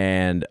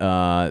 And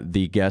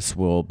the guests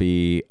will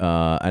be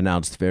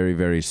announced very,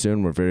 very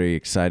soon. We're very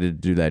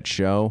excited to do that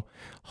show.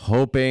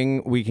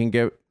 Hoping we can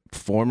get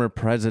former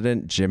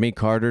President Jimmy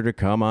Carter to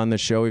come on the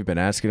show. We've been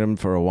asking him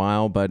for a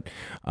while, but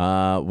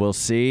we'll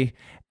see.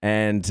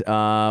 And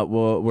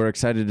we're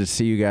excited to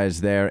see you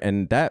guys there.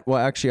 And that will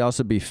actually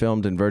also be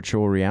filmed in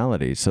virtual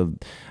reality. So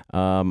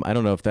I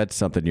don't know if that's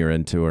something you're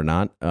into or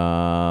not.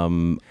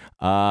 But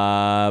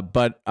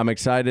I'm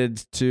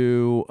excited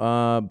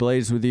to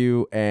blaze with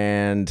you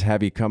and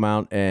have you come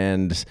out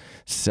and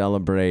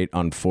celebrate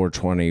on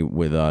 420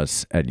 with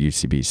us at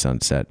UCB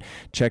Sunset.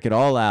 Check it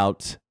all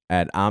out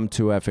at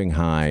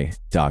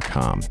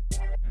I'm2effing-high.com.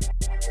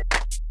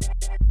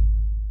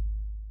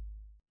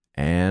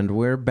 And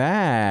we're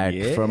back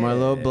from our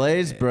little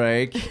blaze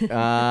break.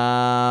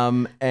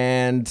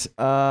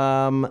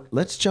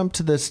 Let's jump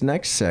to this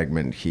next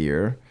segment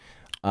here.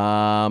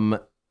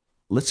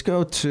 Let's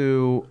go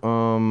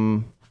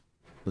to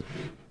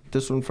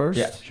this one first.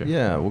 Yeah, sure.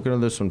 Yeah, we'll go to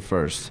this one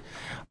first.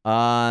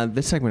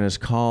 This segment is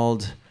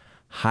called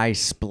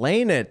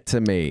Hi-Splain It to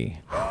Me.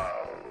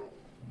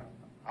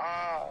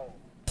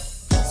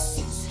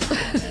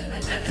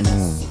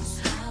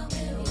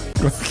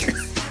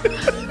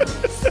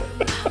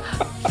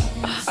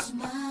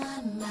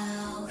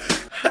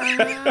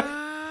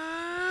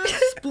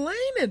 Explain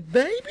it,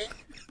 baby.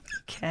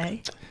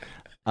 Okay.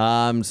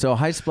 So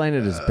Hi-Splain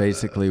It is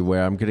basically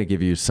where I'm going to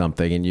give you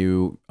something and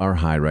you are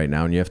high right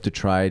now and you have to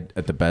try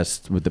with the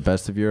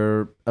best of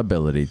your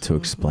ability to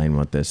explain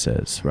what this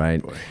is,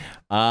 right?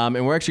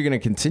 And we're actually going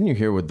to continue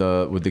here with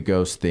the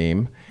ghost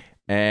theme.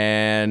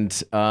 And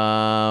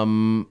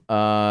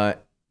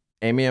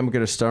Amy, I'm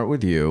going to start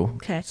with you.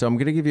 Okay. So I'm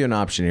going to give you an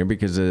option here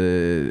because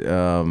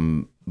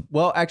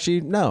well,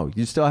 actually, no.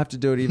 You still have to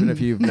do it even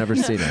if you've never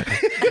seen it.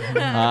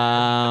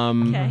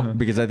 Okay.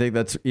 Because I think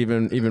that's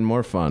even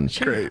more fun.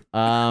 Great.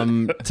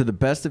 To the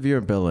best of your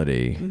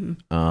ability,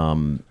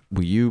 will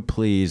you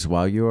please,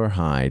 while you are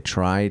high,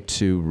 try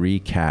to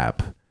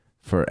recap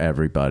for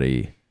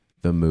everybody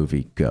the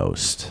movie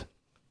Ghost?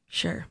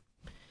 Sure.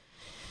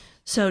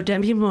 So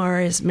Demi Moore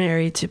is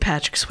married to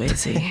Patrick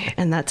Swayze,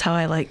 and that's how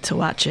I like to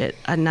watch it.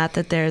 Not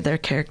that they're their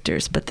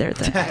characters, but they're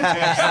the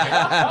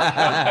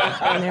actors.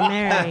 And they're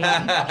married,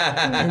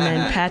 and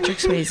then Patrick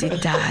Swayze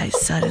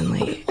dies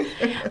suddenly.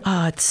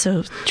 Oh, it's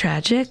so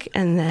tragic.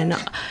 And then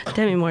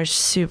Demi Moore's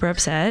super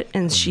upset,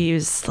 and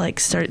she's like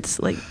starts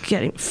like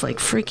getting like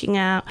freaking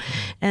out,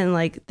 and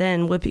like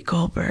then Whoopi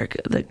Goldberg,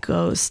 the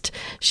ghost,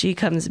 she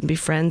comes and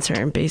befriends her,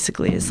 and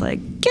basically is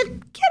like, get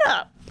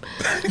up.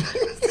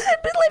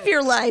 Been live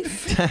your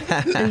life.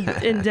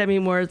 and Demi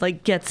Moore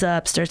like gets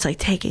up, starts like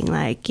taking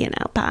like,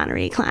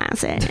 pottery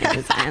classes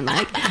and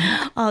like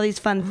all these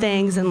fun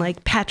things. And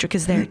like Patrick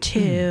is there too.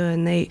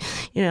 And they,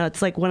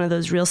 it's like one of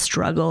those real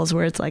struggles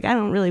where it's like, I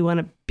don't really want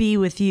to be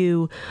with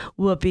you,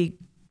 Whoopi.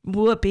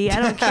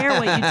 I don't care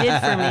what you did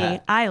for me.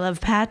 I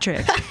love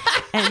Patrick.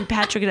 And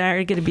Patrick and I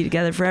are going to be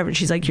together forever. And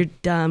she's like, you're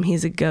dumb.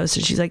 He's a ghost.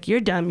 And she's like,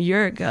 you're dumb.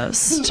 You're a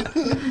ghost.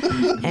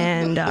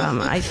 And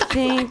I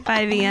think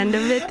by the end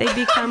of it, they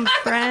become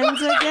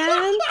friends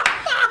again.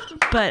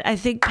 But I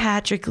think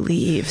Patrick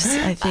leaves.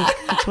 I think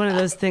it's one of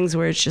those things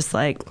where it's just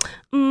like,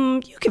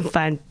 you can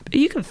find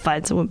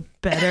someone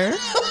better,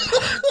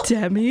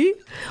 Demi,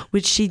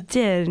 which she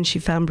did. And she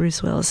found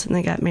Bruce Willis and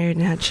they got married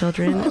and had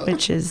children,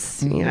 which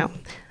is,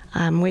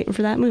 I'm waiting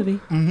for that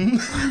movie.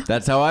 Mm-hmm.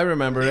 That's how I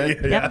remember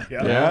it. Yeah.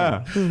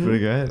 Mm-hmm. Pretty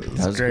good.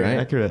 That was great.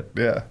 Accurate.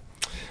 Yeah.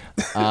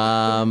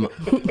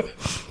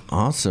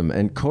 Awesome.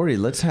 And Corey,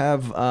 let's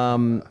have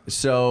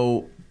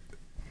so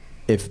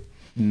if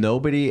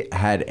nobody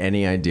had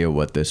any idea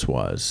what this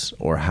was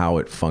or how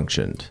it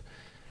functioned,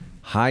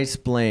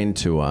 explain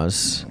to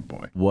us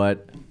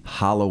what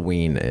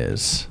Halloween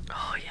is.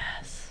 Oh, yes.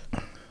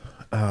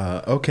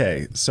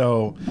 Okay,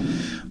 so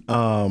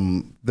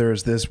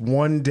there's this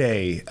one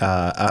day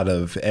out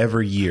of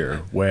every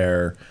year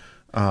where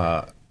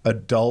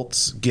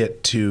adults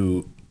get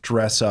to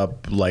dress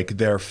up like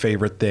their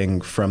favorite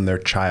thing from their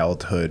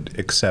childhood,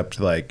 except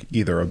like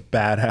either a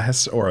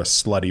badass or a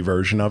slutty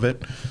version of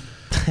it.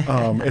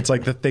 It's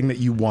like the thing that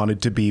you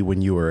wanted to be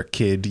when you were a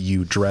kid.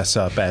 You dress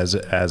up as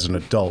an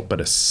adult, but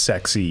a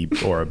sexy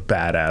or a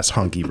badass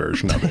hunky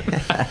version of it.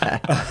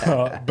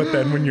 But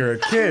then when you're a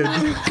kid,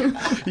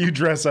 you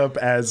dress up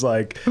as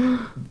like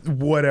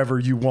whatever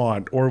you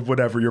want or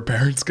whatever your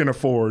parents can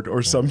afford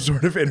or some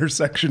sort of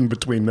intersection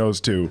between those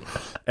two.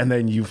 And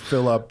then you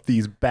fill up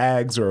these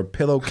bags or a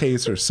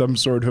pillowcase or some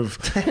sort of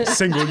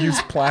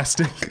single-use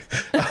plastic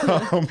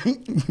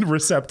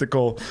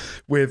receptacle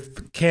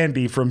with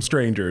candy from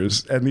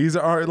strangers. And these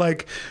are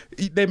like,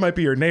 they might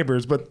be your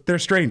neighbors, but they're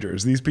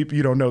strangers. These people,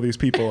 you don't know these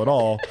people at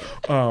all.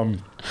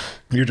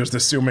 You're just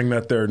assuming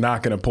that they're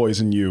not going to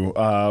poison you,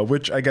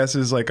 which I guess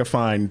is like a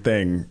fine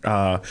thing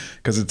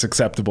because it's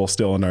acceptable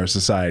still in our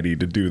society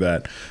to do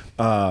that.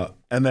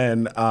 And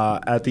then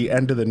at the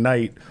end of the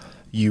night,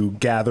 you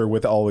gather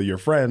with all of your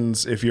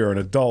friends if you're an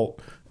adult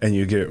and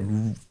you get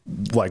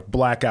like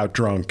blackout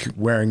drunk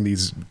wearing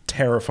these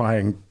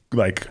terrifying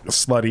like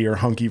slutty or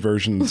hunky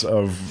versions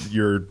of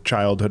your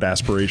childhood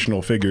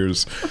aspirational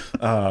figures,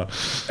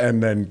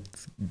 and then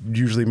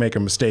usually make a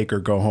mistake or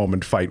go home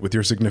and fight with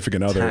your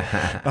significant other.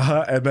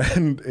 And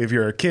then if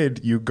you're a kid,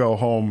 you go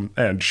home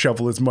and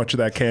shovel as much of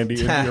that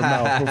candy into your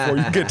mouth before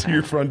you get to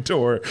your front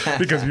door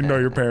because you know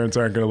your parents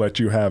aren't going to let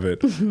you have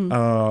it. And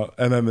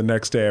then the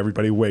next day,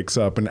 everybody wakes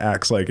up and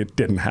acts like it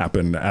didn't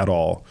happen at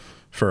all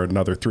for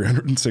another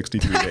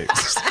 363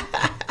 days.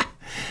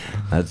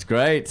 That's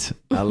great.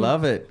 I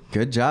love it.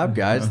 Good job,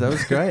 guys. That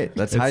was great.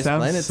 That's how I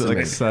explain it to like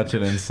me. such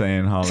an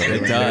insane holiday.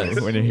 It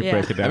does. When you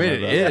break it down. I mean,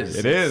 it is.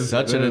 It is.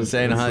 Such an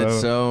insane holiday.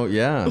 So,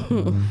 yeah.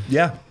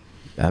 Yeah.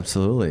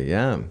 Absolutely.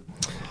 Yeah.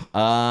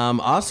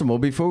 Awesome. Well,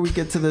 before we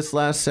get to this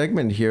last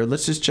segment here,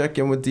 let's just check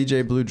in with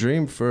DJ Blue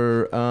Dream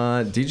for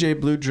DJ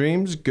Blue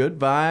Dream's Good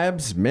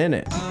Vibes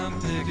Minute.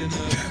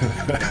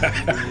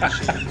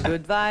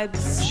 Good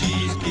vibes.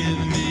 She's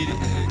giving me the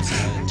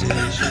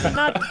excitation.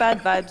 Not bad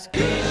vibes.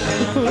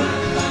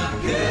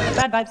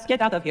 Bad vibes,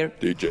 get out of here.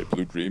 DJ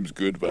Blue Dream's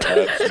Good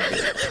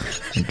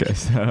Vibes. Okay,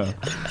 so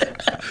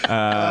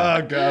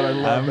Oh God, I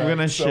love I'm that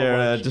gonna so share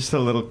much. just a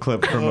little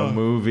clip from a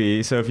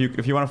movie. So if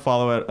you want to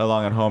follow it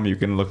along at home, you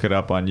can look it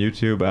up on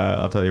YouTube.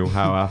 I'll tell you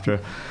how after.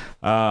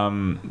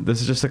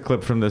 This is just a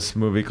clip from this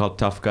movie called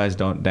Tough Guys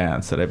Don't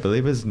Dance that I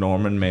believe is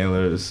Norman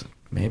Mailer's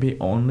maybe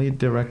only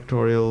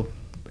directorial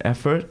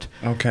effort.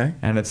 Okay.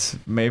 And it's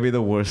maybe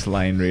the worst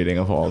line reading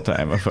of all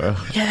time.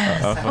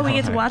 Yes. Oh, we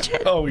get to watch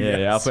it? Oh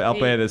Yeah, I'll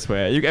play it this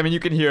way. You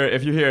can hear it.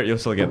 If you hear it, you'll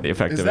still get the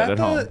effect Is of it that at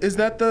home. is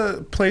that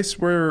the place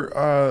where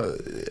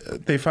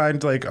they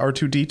find like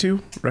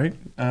R2D2, right?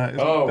 I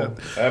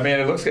mean,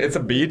 it's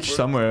a beach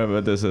somewhere,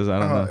 but this is, I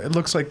don't know. It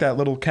looks like that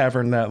little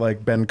cavern that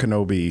like Ben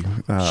Kenobi.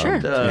 Sure.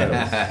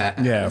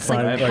 Yeah, It's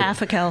like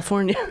half of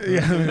California.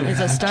 It's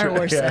a Star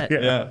Wars set.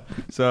 Yeah.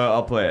 So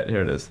I'll play it.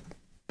 Here it is.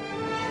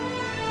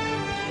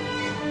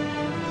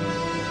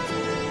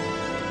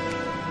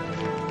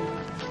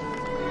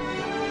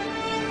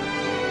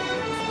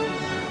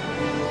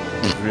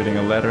 He's reading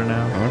a letter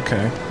now.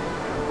 Okay.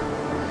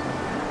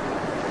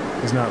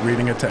 He's not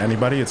reading it to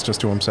anybody. It's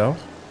just to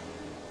himself.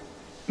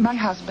 My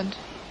husband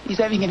is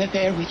having an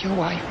affair with your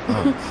wife.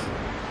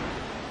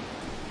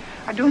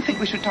 I don't think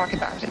we should talk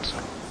about it.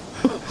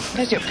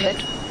 That's your pet.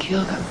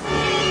 Kill them.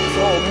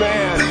 Oh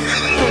man!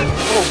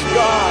 Oh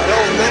God!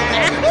 Oh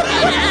man!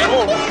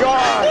 Oh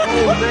God!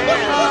 Oh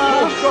man!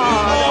 Oh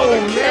God! Oh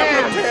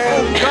man!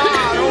 Oh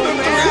God! Oh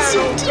man!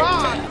 Oh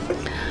God!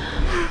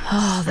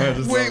 Oh, that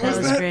Wait, was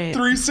was that great.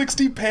 3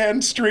 360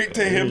 pan straight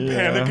to him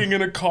panicking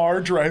in a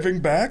car driving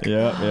back.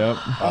 Yeah.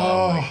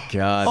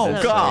 God. Oh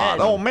that's- God.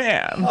 Oh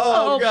man.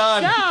 Oh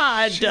God.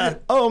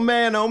 God. Oh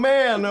man. Oh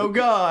man. Oh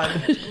God.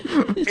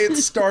 It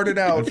started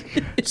out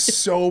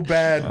so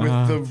bad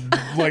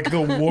with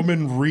the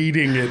woman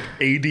reading it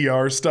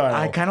ADR style.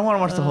 I kind of want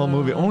to watch the whole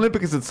movie only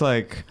because it's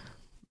like,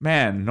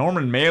 man,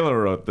 Norman Mailer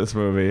wrote this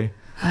movie.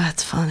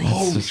 That's funny.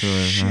 Holy It's just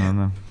really, shit. I don't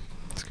know.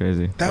 It's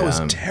crazy. That was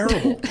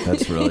terrible.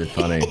 That's really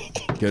funny.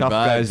 Good Tough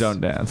vibes. guys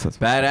don't dance. That's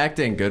Bad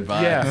acting. Good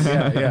vibes.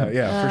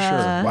 Yeah, for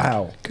sure.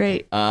 Wow.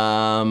 Great.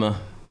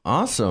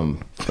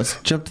 Awesome.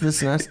 Let's jump to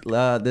this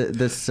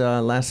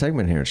last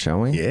segment here,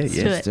 shall we? Yeah,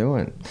 yeah. Let's do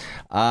it.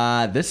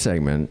 This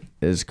segment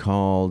is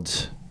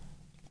called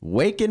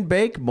Wake and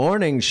Bake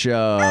Morning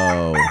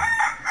Show.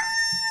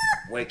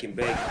 Wake and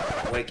bake,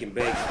 wake and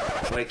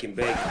bake, wake and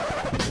bake.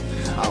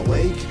 I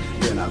wake,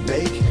 then I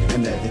bake,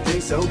 and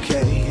everything's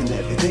okay,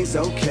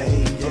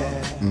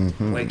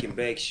 yeah. Wake and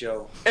bake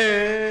show.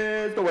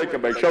 It's the Wake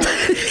and Bake Show.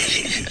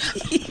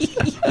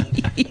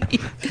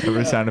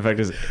 Every sound effect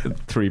is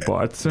 3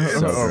 parts or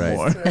great.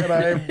 more. And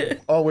I'm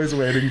always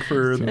waiting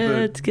for the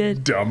That's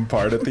good. dumb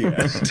part at the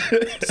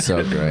end.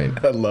 So great.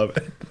 I love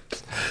it.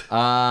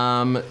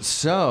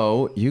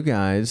 So you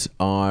guys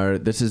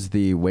this is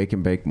the Wake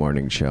and Bake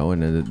Morning Show,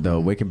 and the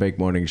Wake and Bake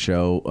Morning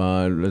Show,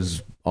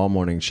 as all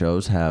morning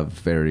shows, have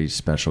very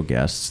special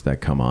guests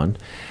that come on.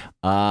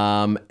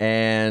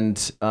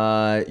 And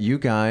you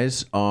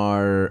guys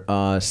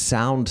are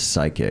sound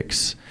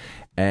psychics.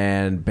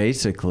 And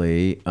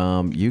basically,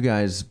 you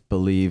guys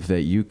believe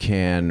that you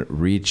can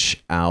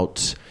reach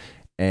out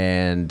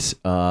and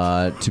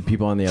to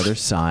people on the other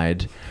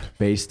side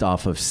based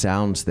off of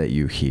sounds that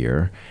you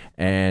hear.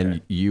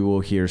 And you will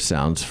hear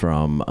sounds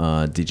from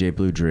DJ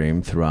Blue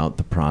Dream throughout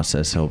the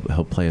process. He'll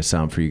play a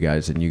sound for you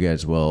guys, and you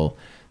guys will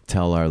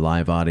tell our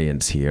live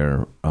audience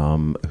here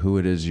who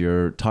it is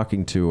you're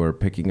talking to or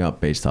picking up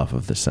based off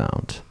of the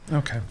sound.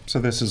 Okay. So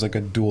this is like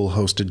a dual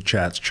hosted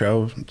chat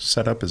show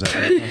setup. Is that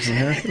what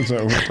Is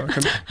that what we're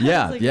talking?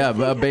 Yeah,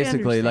 but I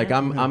basically, like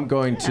I'm understand.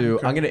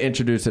 going to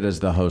introduce it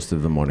as the host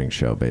of the morning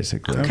show,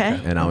 basically.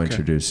 Okay. And I'll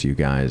introduce you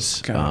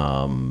guys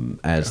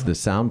as the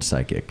sound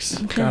psychics.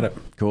 Got it.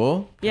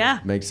 Cool? Yeah.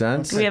 Makes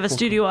sense? We have a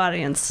studio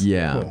audience.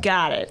 Yeah.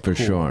 Got it. For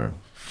sure.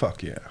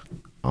 Fuck yeah.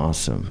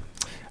 Awesome.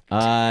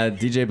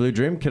 DJ Blue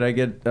Dream, can we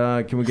get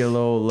a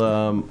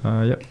little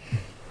Yep.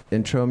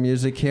 intro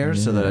music here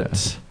so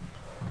that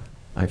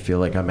I feel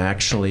like I'm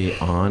actually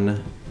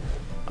on?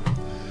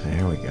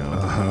 There we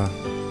go.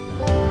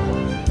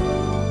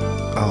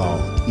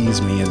 Oh,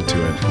 ease me into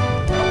it.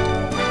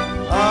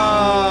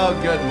 Oh,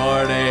 good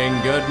morning.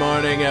 Good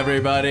morning,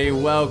 everybody.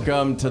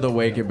 Welcome to the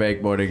Wake and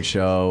Bake Morning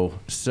Show.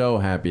 So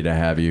happy to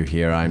have you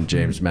here. I'm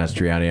James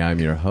Mastriani. I'm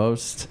your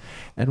host.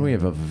 And we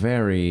have a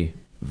very,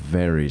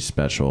 very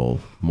special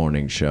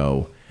morning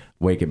show,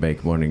 Wake and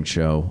Bake Morning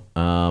Show,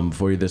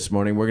 for you this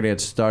morning. We're going to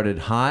get started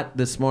hot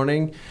this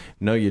morning.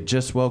 Know you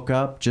just woke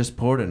up, just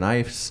poured a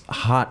nice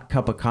hot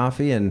cup of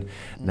coffee, and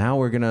now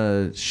we're going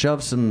to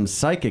shove some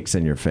psychics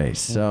in your face.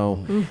 So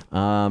it's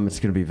going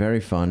to be very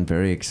fun,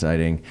 very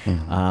exciting.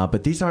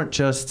 But these aren't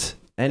just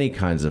any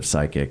kinds of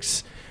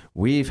psychics.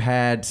 We've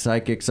had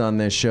psychics on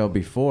this show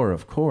before,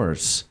 of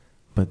course,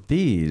 but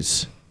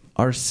these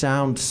are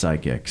sound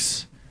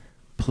psychics.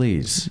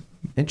 Please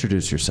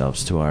introduce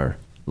yourselves to our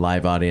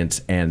live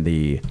audience and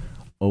the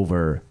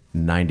over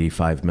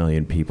 95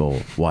 million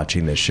people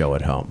watching this show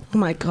at home Oh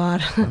my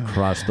God.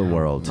 across the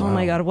world. Oh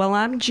my God. Well,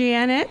 I'm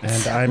Janet.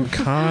 And I'm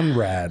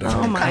Conrad.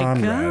 Oh my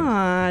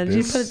God.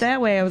 You put it that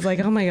way. I was like,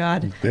 oh my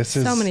God. This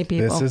is so many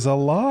people. This is a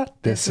lot.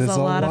 This is a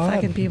lot of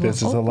fucking people.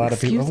 This is a lot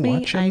of people. Excuse me.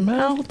 Watch your I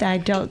mouth. know. I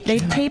don't. They're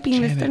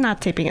taping this. They're not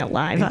taping it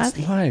live. It's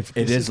live.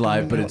 It is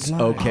live, but it's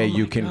okay.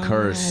 You can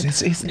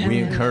curse. We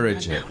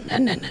encourage it.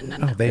 No.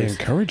 Oh, they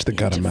encourage the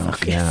gutter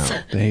mouth.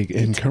 Yeah. They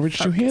encourage.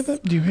 Do you hear them?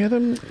 Do you hear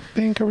them?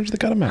 They encourage the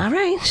gutter mouth. All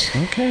right.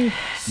 Okay. You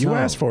So-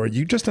 asked for it.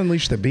 You just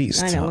unleashed the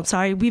beast. I know. I'm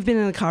sorry. We've been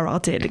in the car all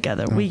day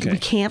together. We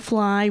can't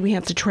fly. We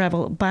have to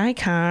travel by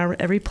car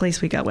every place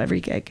we go,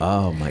 every gig.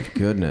 Oh my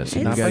goodness.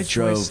 You Not by guys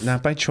choice. drove.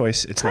 Not by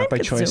choice. It's not by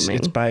choice.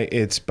 Time-consuming.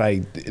 It's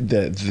by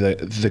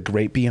the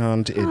great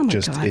beyond. It Oh my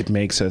just God. it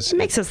makes us. It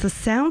makes us the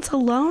sounds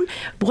alone.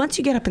 Once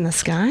you get up in the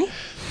sky,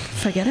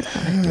 forget about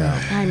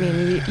it. I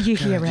mean, you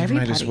hear You everybody.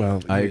 might as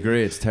well. I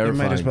agree. It's You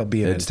terrifying. might as well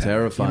be an It's antenna.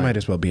 terrifying. You might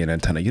as well be an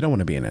antenna. You don't want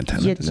to be an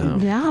antenna.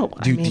 No.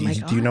 Do, I mean, do, my do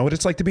you God. know what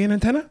it's like to be an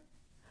antenna?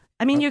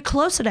 I mean, you're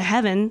closer to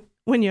heaven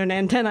when you're an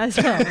antenna.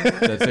 So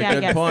That's a yeah, I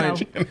good guess point.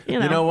 so. You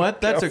know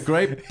what? That's a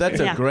great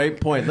Yeah.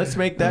 point. Let's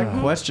make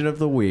that question of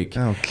the week.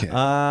 Okay.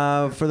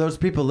 For those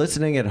people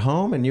listening at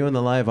home and you in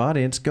the live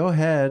audience, go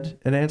ahead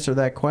and answer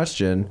that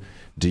question.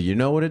 Do you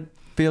know what it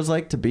feels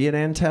like to be an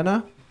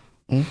antenna?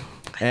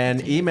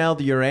 And email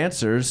your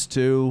answers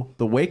to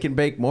the Wake and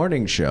Bake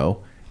Morning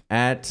Show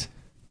at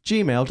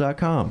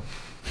gmail.com.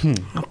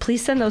 Oh,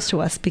 please send those to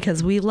us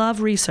because we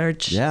love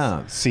research.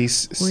 Yeah.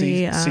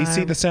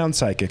 CC the sound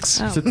psychics.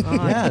 Oh, So,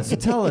 God. yeah. So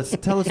tell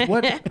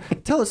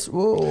us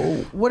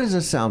what is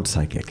a sound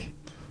psychic?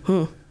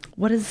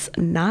 what is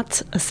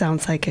not a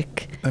sound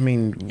psychic? I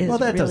mean, Is Well,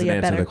 that really doesn't a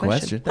answer better the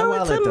question. No,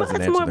 Well, that doesn't it's a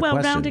answer more the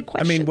well-rounded question.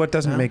 I question. mean, what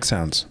doesn't make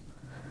sounds?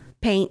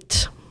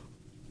 Paint.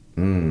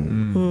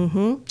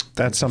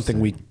 That's something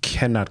we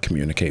cannot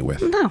communicate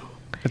with. No,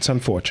 It's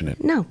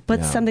unfortunate. no, but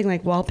Yeah. something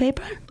like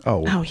wallpaper.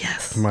 Oh. Oh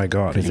yes. My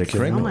God. Is it Makes so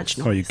crinkles? much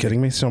Are you noise.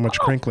 kidding me? So much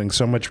crinkling,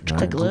 so much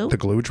glue? the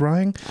glue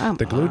drying,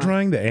 the glue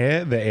drying, the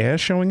air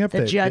showing up,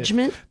 The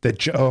judgment the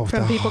from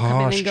the people coming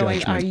harsh and going,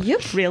 judgment. "Are you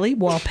really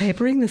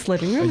wallpapering this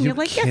living room?" Are And you you're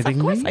like, "Yes, of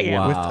kidding course me?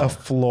 I am." With a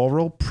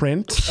floral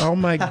print? Oh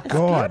my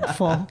God!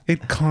 beautiful.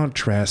 It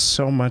contrasts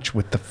so much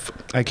with the.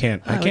 I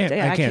can't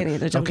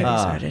either. Don't get me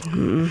started.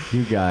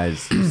 You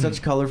guys, you're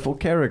such colorful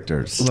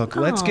characters. Look,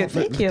 let's Oh, get.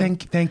 thank you.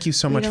 Thank you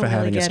so We much don't for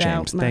having really us, get out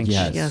James. much. Thank you.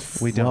 Yes.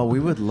 We don't. Well, we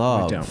would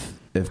love, don't.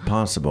 if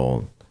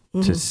possible,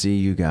 to see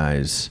you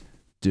guys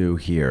do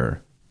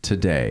here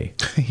today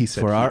He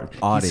said for here. our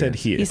audience. He said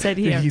here. He said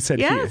here. He said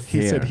Yes.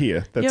 here. He said Here.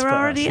 here. That's You're for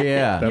already us. in it.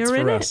 Yeah. That's You're for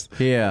in us. it.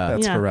 Here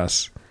That's Yeah. for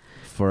us.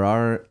 for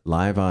our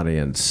live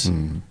audience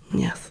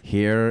Yes.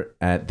 here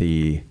at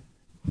the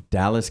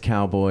Dallas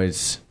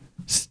Cowboys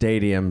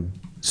Stadium,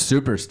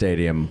 Super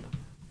Stadium,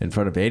 in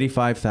front of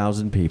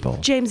 85,000 people.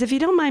 James, if you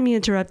don't mind me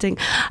interrupting,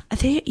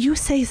 you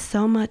say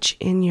so much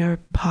in your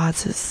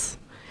pauses.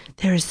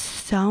 There is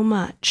so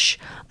much.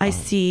 I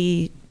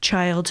see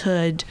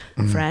childhood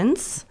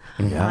friends.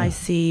 Yeah. I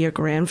see your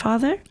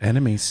grandfather.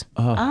 Enemies.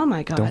 Oh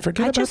my God! Don't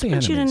forget I about just the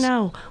want you to enemies.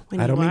 know when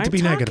I don't you mean to aren't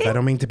be negative. talking- I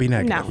don't mean to be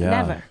negative. No,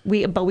 Yeah.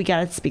 never. But we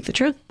gotta speak the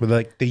truth. We're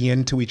like the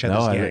yin to each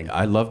other's No, yang.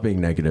 I love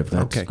being negative.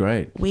 That's Okay.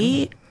 great.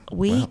 We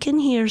can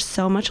hear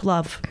so much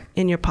love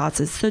in your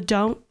pauses. So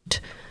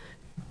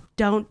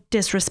don't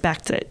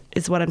disrespect it.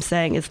 Is what I'm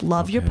saying. Is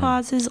love your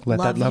pauses. Let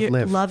that love your,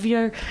 live. Love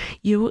your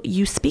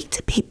you speak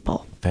to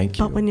people. Thank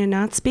you. But when you're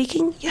not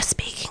speaking, you're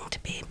speaking to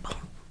people.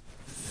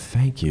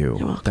 Thank you.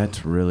 You're welcome.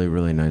 That's really,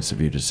 really nice of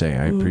you to say.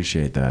 I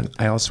appreciate that.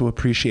 I also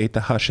appreciate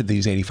the hush of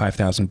these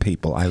 85,000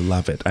 people. I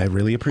love it. I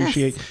really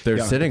appreciate. They're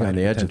the sitting on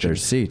the edge of attention. their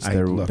seats.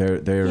 Look,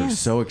 They're Yes.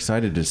 so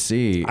excited to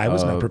see. I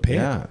was not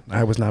prepared. Yeah.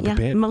 I was not Yeah,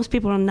 prepared. most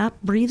people are not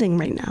breathing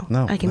right now.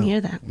 No, I can no, hear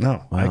that.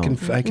 No, I Wow. can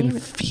hear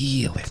it.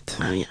 feel it.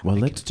 Oh yeah, Well,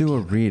 let's do a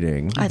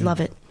reading. I love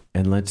it.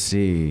 And let's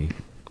see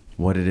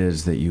what it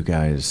is that you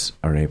guys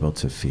are able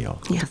to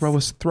feel. Yes,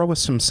 Throw us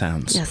some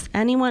sounds. yes.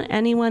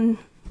 Anyone.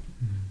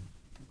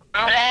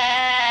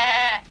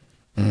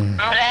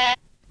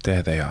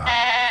 There they are.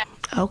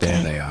 Okay.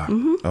 There they are.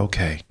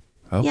 Okay.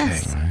 Okay.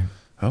 Yes.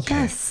 Okay.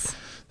 Yes.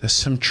 There's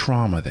some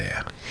trauma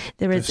there.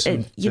 There is.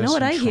 There's some- You know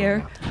there's what some I hear?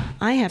 trauma.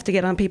 I have to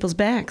get on people's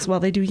backs while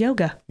they do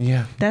yoga.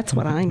 Yeah. That's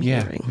what I'm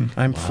Yeah. hearing.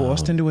 I'm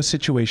forced into a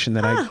situation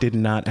that I did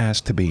not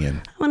ask to be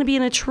in. I want to be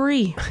in a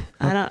tree.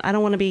 I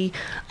don't want to be.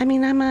 I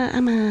mean, I'm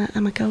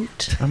a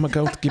goat. I'm a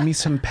goat. Give me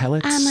some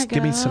pellets. I'm a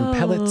Give me some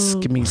pellets.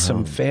 Give me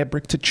some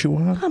fabric to chew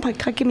on. Oh my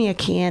God! Give me a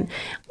can.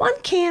 One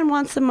can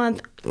once a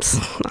month. It's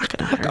not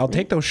gonna hurt. I'll me.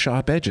 take those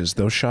sharp edges.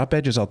 Those sharp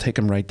edges, I'll take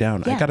them right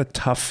down. I Yeah. got a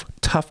tough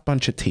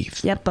bunch of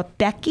teeth. Yeah, but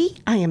Becky,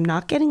 I am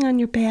not getting on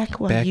your back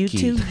while you Becky.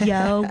 do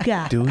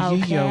yoga. Do your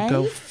okay?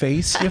 yoga.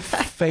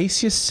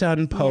 Face your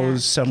sun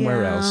pose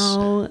somewhere else.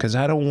 go. Because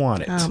I don't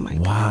want it. Oh my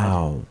God.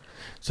 Wow.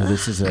 So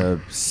this is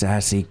a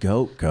sassy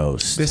goat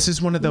ghost. This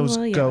is one of those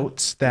Well, yeah.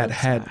 goats that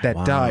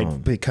Wow.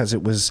 died because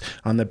it was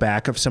on the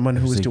back of someone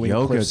who was was a doing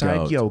yoga cliffside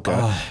goat. yoga,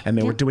 Oh. and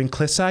they were doing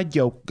cliffside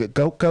yoga,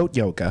 goat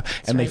yoga,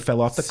 and they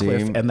fell off the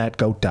cliff, See? and that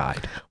goat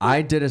died.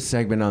 I did a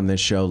segment on this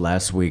show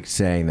last week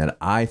saying that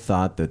I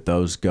thought that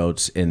those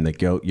goats in the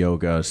goat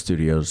yoga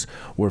studios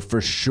were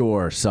for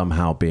sure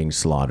somehow being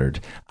slaughtered.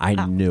 I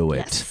knew it.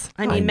 Yes.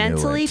 I mean, knew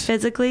mentally, it.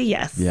 physically,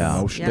 yes.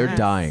 Yeah, they're Yes.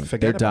 dying. Forget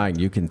They're about dying.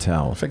 You can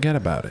tell. Forget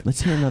about it.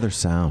 Let's hear another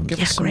sound. Give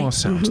Yeah, us some great. more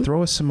sounds.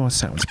 Throw us some more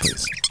sounds,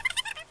 please.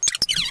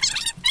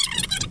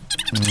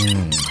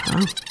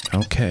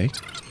 Okay.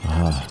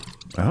 Oh,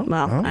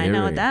 Well, I know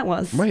eerie. what that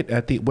was. wait.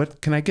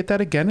 What? Can I get that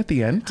again at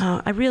the end?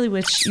 I really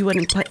wish you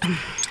wouldn't play.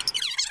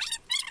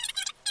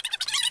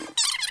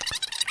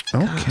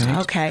 Okay.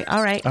 Okay,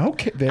 all right.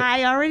 Okay. There.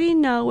 I already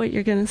know what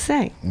you're gonna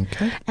say.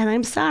 Okay. And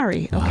I'm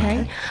sorry.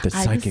 Okay. The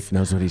psychic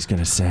knows what he's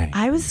going to say.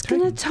 I was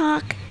gonna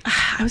talk.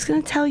 I was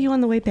gonna tell you on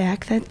the way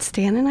back that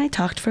Stan and I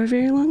talked for a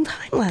very long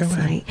time last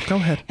night. Go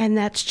ahead. And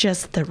that's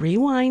just the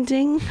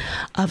rewinding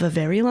of a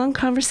very long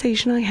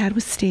conversation I had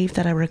with Steve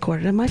that I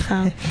recorded on my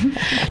phone,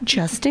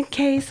 just in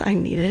case I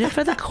needed it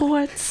for the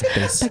courts.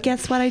 But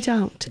guess what? I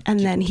don't.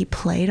 And then he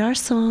played our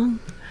song.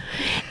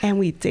 And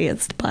we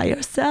danced by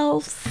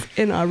ourselves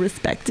in our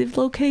respective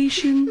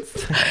locations.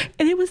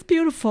 And it was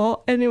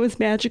beautiful and it was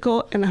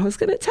magical. And I was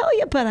going to tell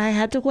you, but I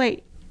had to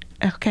wait.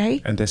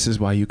 Okay? And this is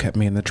why you kept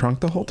me in the trunk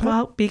the whole time?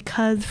 Well,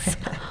 because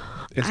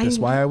Is this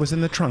why I was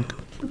in the trunk?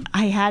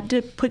 I had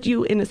to put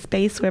you in a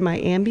space where my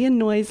ambient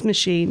noise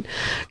machine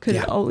could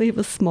Yeah. only have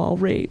a small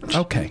range.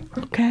 Okay.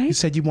 Okay? You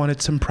said you wanted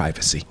some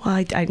privacy.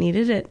 Well, I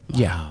needed it.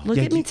 Yeah. Look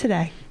Yeah, at me you-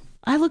 today.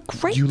 I look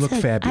great. You look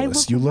today.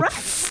 fabulous. I You look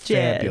rested.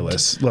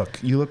 fabulous. Look,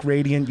 you look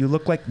radiant. You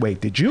look like. Wait,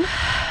 did you?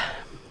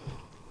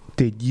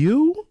 Did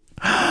you?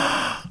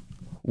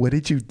 What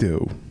did you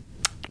do?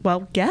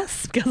 Well,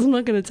 guess, because I'm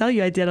not going to tell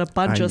you. I did a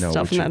bunch of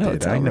stuff in that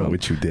hotel room. I know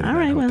what you did All in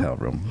right, that hotel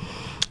room.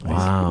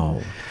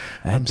 Wow.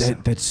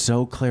 That's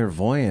so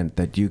clairvoyant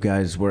that you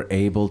guys were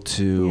able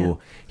to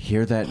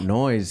hear that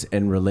noise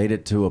and relate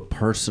it to a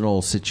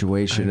personal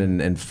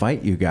situation and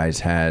fight you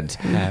guys had.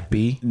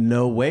 Happy.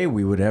 No way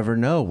we would ever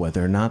know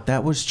whether or not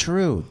that was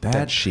true.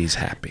 That she's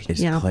happy.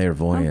 It's I'm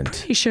clairvoyant.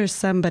 pretty sure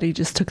somebody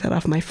just took that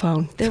off my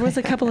phone. There was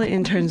a couple of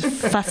interns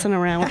fussing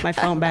around with my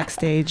phone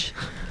backstage.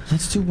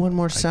 Let's do one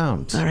more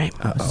sound. All right.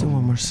 Let's do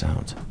one more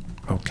sound.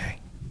 Okay.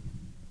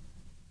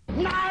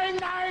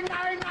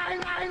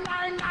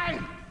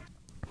 9999999.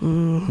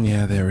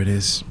 Yeah, there it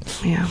is.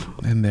 Yeah.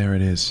 And there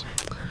it is.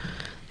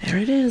 There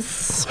it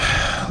is.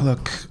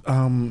 Look,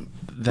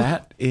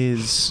 that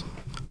is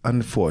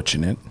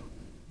unfortunate,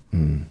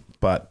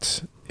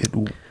 but it.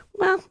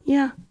 Well,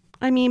 yeah.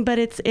 I mean, but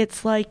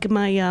it's like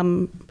my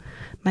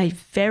my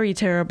very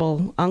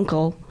terrible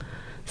uncle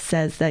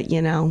says that,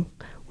 you know,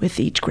 with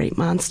each great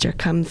monster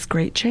comes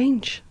great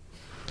change.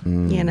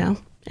 You know,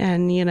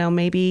 and you know,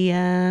 maybe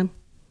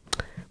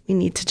we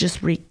need to just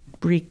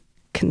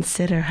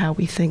reconsider how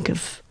we think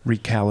of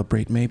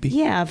Recalibrate, maybe.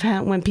 of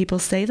how when people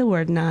say the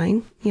word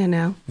 9. You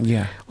know,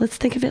 Yeah. let's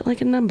think of it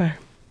like a number.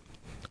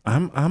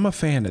 I'm a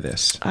fan of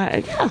this.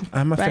 Yeah,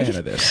 I'm a right? fan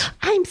of this.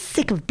 I'm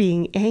sick of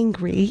being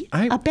angry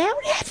about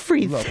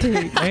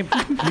everything.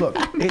 Look,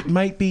 it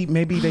might be.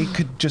 Maybe they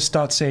could just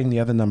start saying the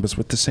other numbers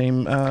with the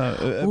same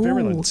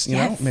virulence. You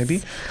know,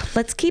 maybe.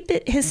 Let's keep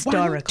it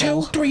historical.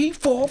 1, 2, 3,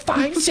 4,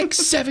 5, 6,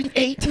 7,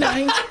 8,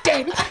 9,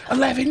 10,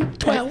 11,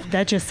 12.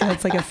 That just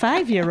sounds like a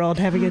 5-year-old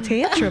having a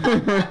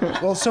tantrum.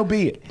 Well, so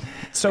be it.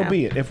 So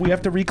be it. If we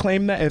have to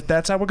reclaim that, if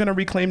that's how we're going to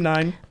reclaim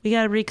 9, We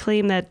got to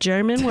reclaim that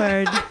German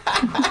word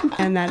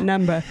and that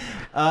number.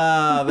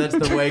 That's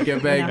the Wake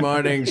and Bake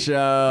Morning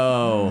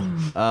Show.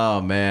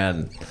 Oh,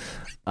 man.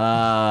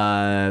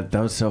 That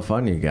was so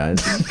fun, you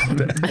guys.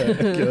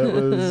 that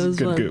was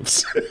good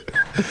goofs.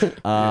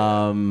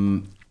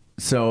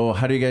 So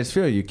how do you guys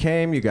feel? You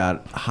came, you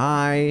got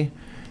high,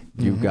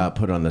 you got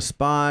put on the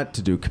spot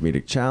to do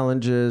comedic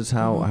challenges.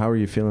 How are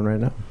you feeling right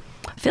now?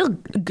 I feel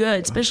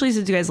good, especially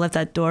since you guys left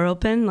that door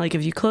open. Like,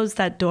 if you closed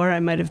that door, I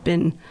might have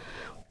been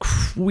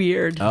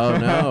weird. Oh,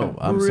 no.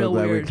 I'm so Real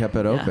glad we weird. kept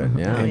it open.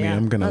 Yeah. Amy,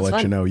 I'm going to That's let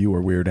fun. you know you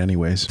were weird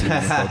anyways.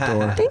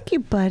 Thank you,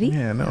 buddy.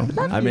 Yeah, no.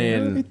 I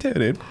mean, we did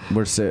it.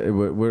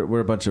 we're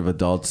a bunch of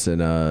adults in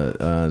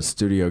a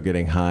studio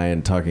getting high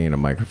and talking into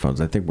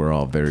microphones. I think we're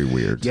all very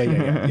weird.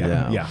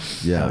 Yeah.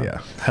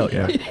 Hell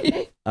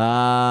yeah.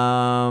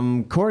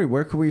 Corey,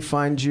 where can we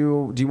find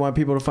you? Do you want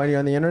people to find you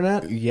on the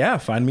internet? Yeah,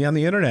 find me on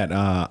the internet.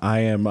 I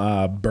am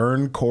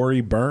Burn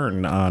Corey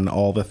Burn on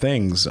all the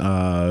things.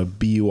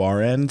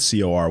 BURN,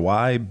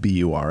 CORY,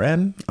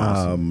 BURN.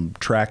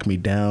 Track me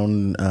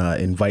down,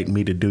 invite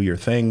me to do your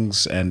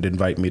things, and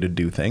invite me to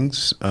do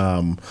things.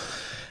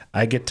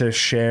 I get to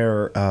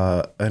share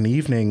an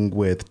evening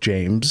with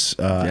James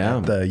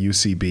at the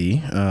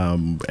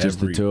UCB. Just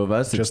the two of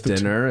us. It's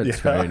dinner. It's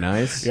very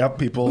nice. Yep.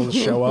 People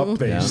show up.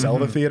 They sell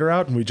the theater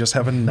out, and we just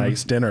have a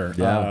nice dinner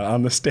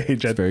on the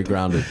stage. It's very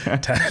grounded.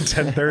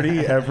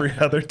 10:30 every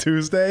other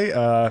Tuesday.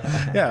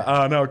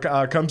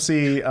 Come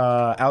see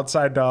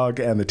Outside Dog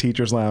and the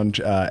Teachers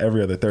Lounge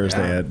every other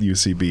Thursday at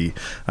UCB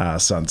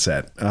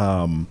Sunset.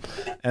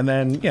 And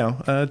then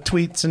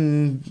tweets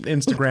and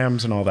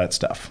Instagrams and all that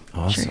stuff.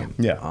 Awesome.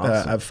 Yeah.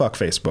 Fuck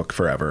Facebook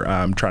forever.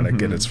 I'm trying to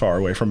get as far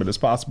away from it as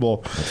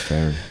possible. That's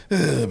fair.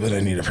 But I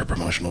need it for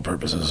promotional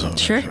purposes. So.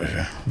 Sure.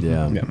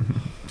 Yeah.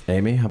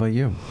 Amy, how about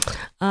you?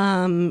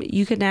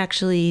 You can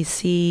actually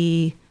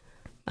see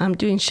I'm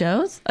doing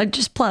shows.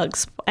 Just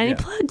plugs. Any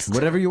plugs?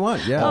 Whatever you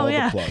want. Yeah. Oh,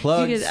 yeah.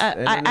 Plugs. You could,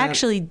 I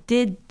actually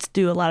did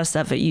do a lot of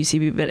stuff at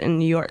UCB, but in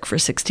New York for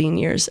 16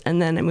 years.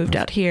 And then I moved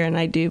out here and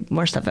I do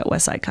more stuff at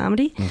Westside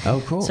Comedy.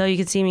 Oh, cool. So you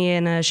can see me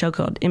in a show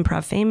called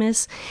Improv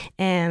Famous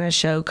and a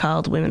show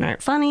called Women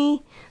Aren't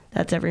Funny.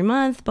 That's every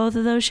month, both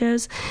of those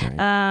shows. Right.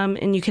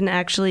 And you can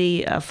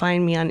actually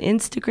find me on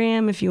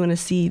Instagram if you want to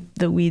see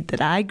the weed that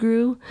I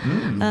grew.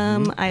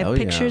 I have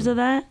pictures of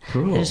that.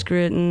 Cool. I just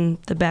grew it in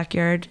the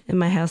backyard in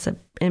my house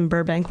in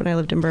Burbank when I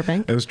lived in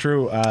Burbank. It was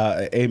true.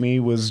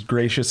 Amy was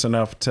gracious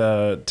enough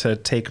to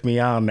take me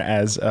on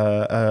as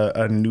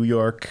a New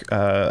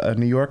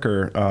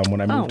Yorker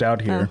when I moved out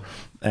here.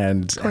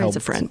 And Corey's a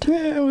friend.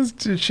 Yeah,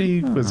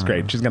 she was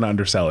great. She's gonna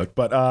undersell it,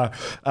 but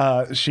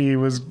she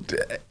was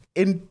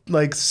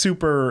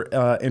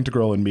super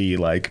integral in me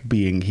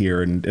being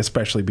here and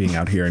especially being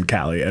out here in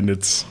Cali, and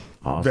it's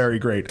very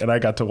great. And I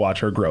got to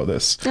watch her grow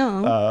these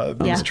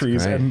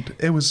trees, and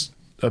it was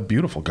a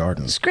beautiful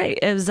garden. It's great.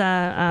 It was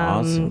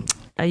awesome.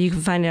 You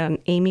can find it on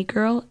Amy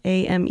Girl,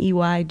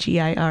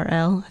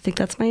 AMEYGIRL. I think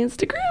that's my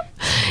Instagram.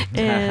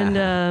 And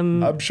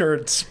I'm sure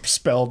it's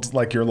spelled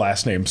like your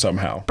last name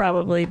somehow.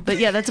 probably. But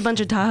yeah, that's a bunch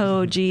of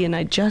Tahoe OG, and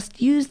I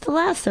just used the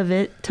last of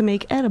it to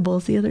make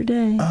edibles the other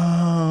day.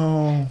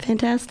 Oh.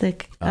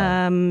 Fantastic.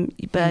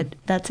 But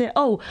that's it.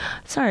 Oh,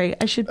 sorry.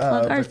 I should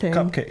plug our thing.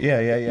 Cupcake.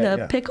 Yeah.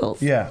 The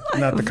pickles. Yeah,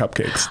 not the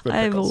cupcakes. The I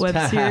have a pickles.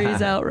 web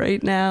series out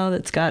right now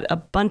that's got a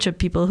bunch of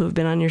people who've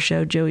been on your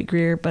show, Joey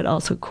Greer, but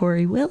also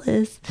Corey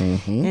Willis.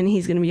 And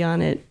he's going to be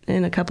on it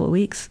in a couple of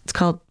weeks. It's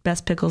called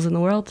Best Pickles in the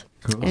World.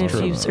 Cool. And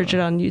if you search it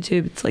on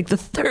YouTube, it's like the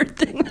third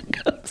thing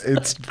that goes.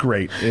 It's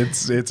great.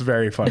 It's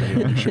very funny.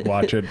 You should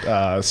watch it.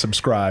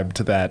 Subscribe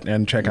to that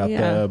and check out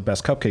the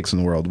Best Cupcakes in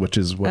the World, which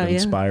is what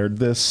inspired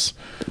this.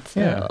 It's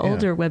an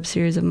older web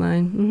series of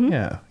mine.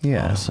 Yeah.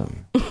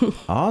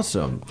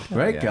 Awesome.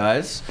 Great,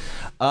 guys.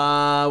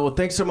 Well,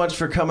 thanks so much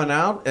for coming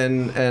out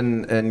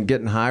and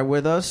getting high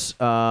with us.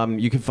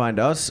 You can find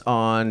us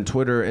on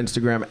Twitter,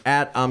 Instagram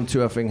at I'm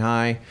 2effing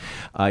high.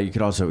 You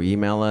can also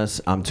email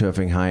us, I'm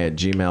 2effing high at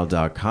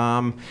gmail.com.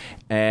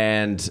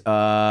 And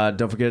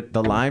don't forget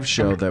the live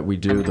show that we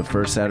do the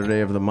first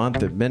Saturday of the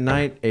month at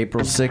midnight.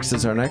 April 6th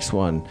is our next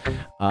one.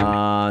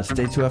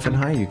 Stay 2effing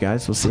high, you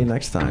guys. We'll see you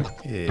next time.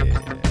 Yeah.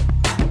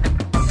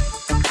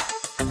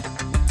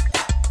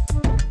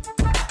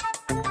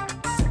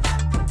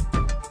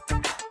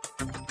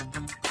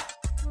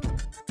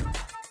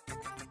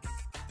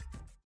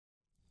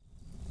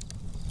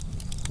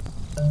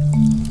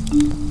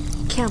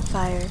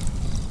 Campfire.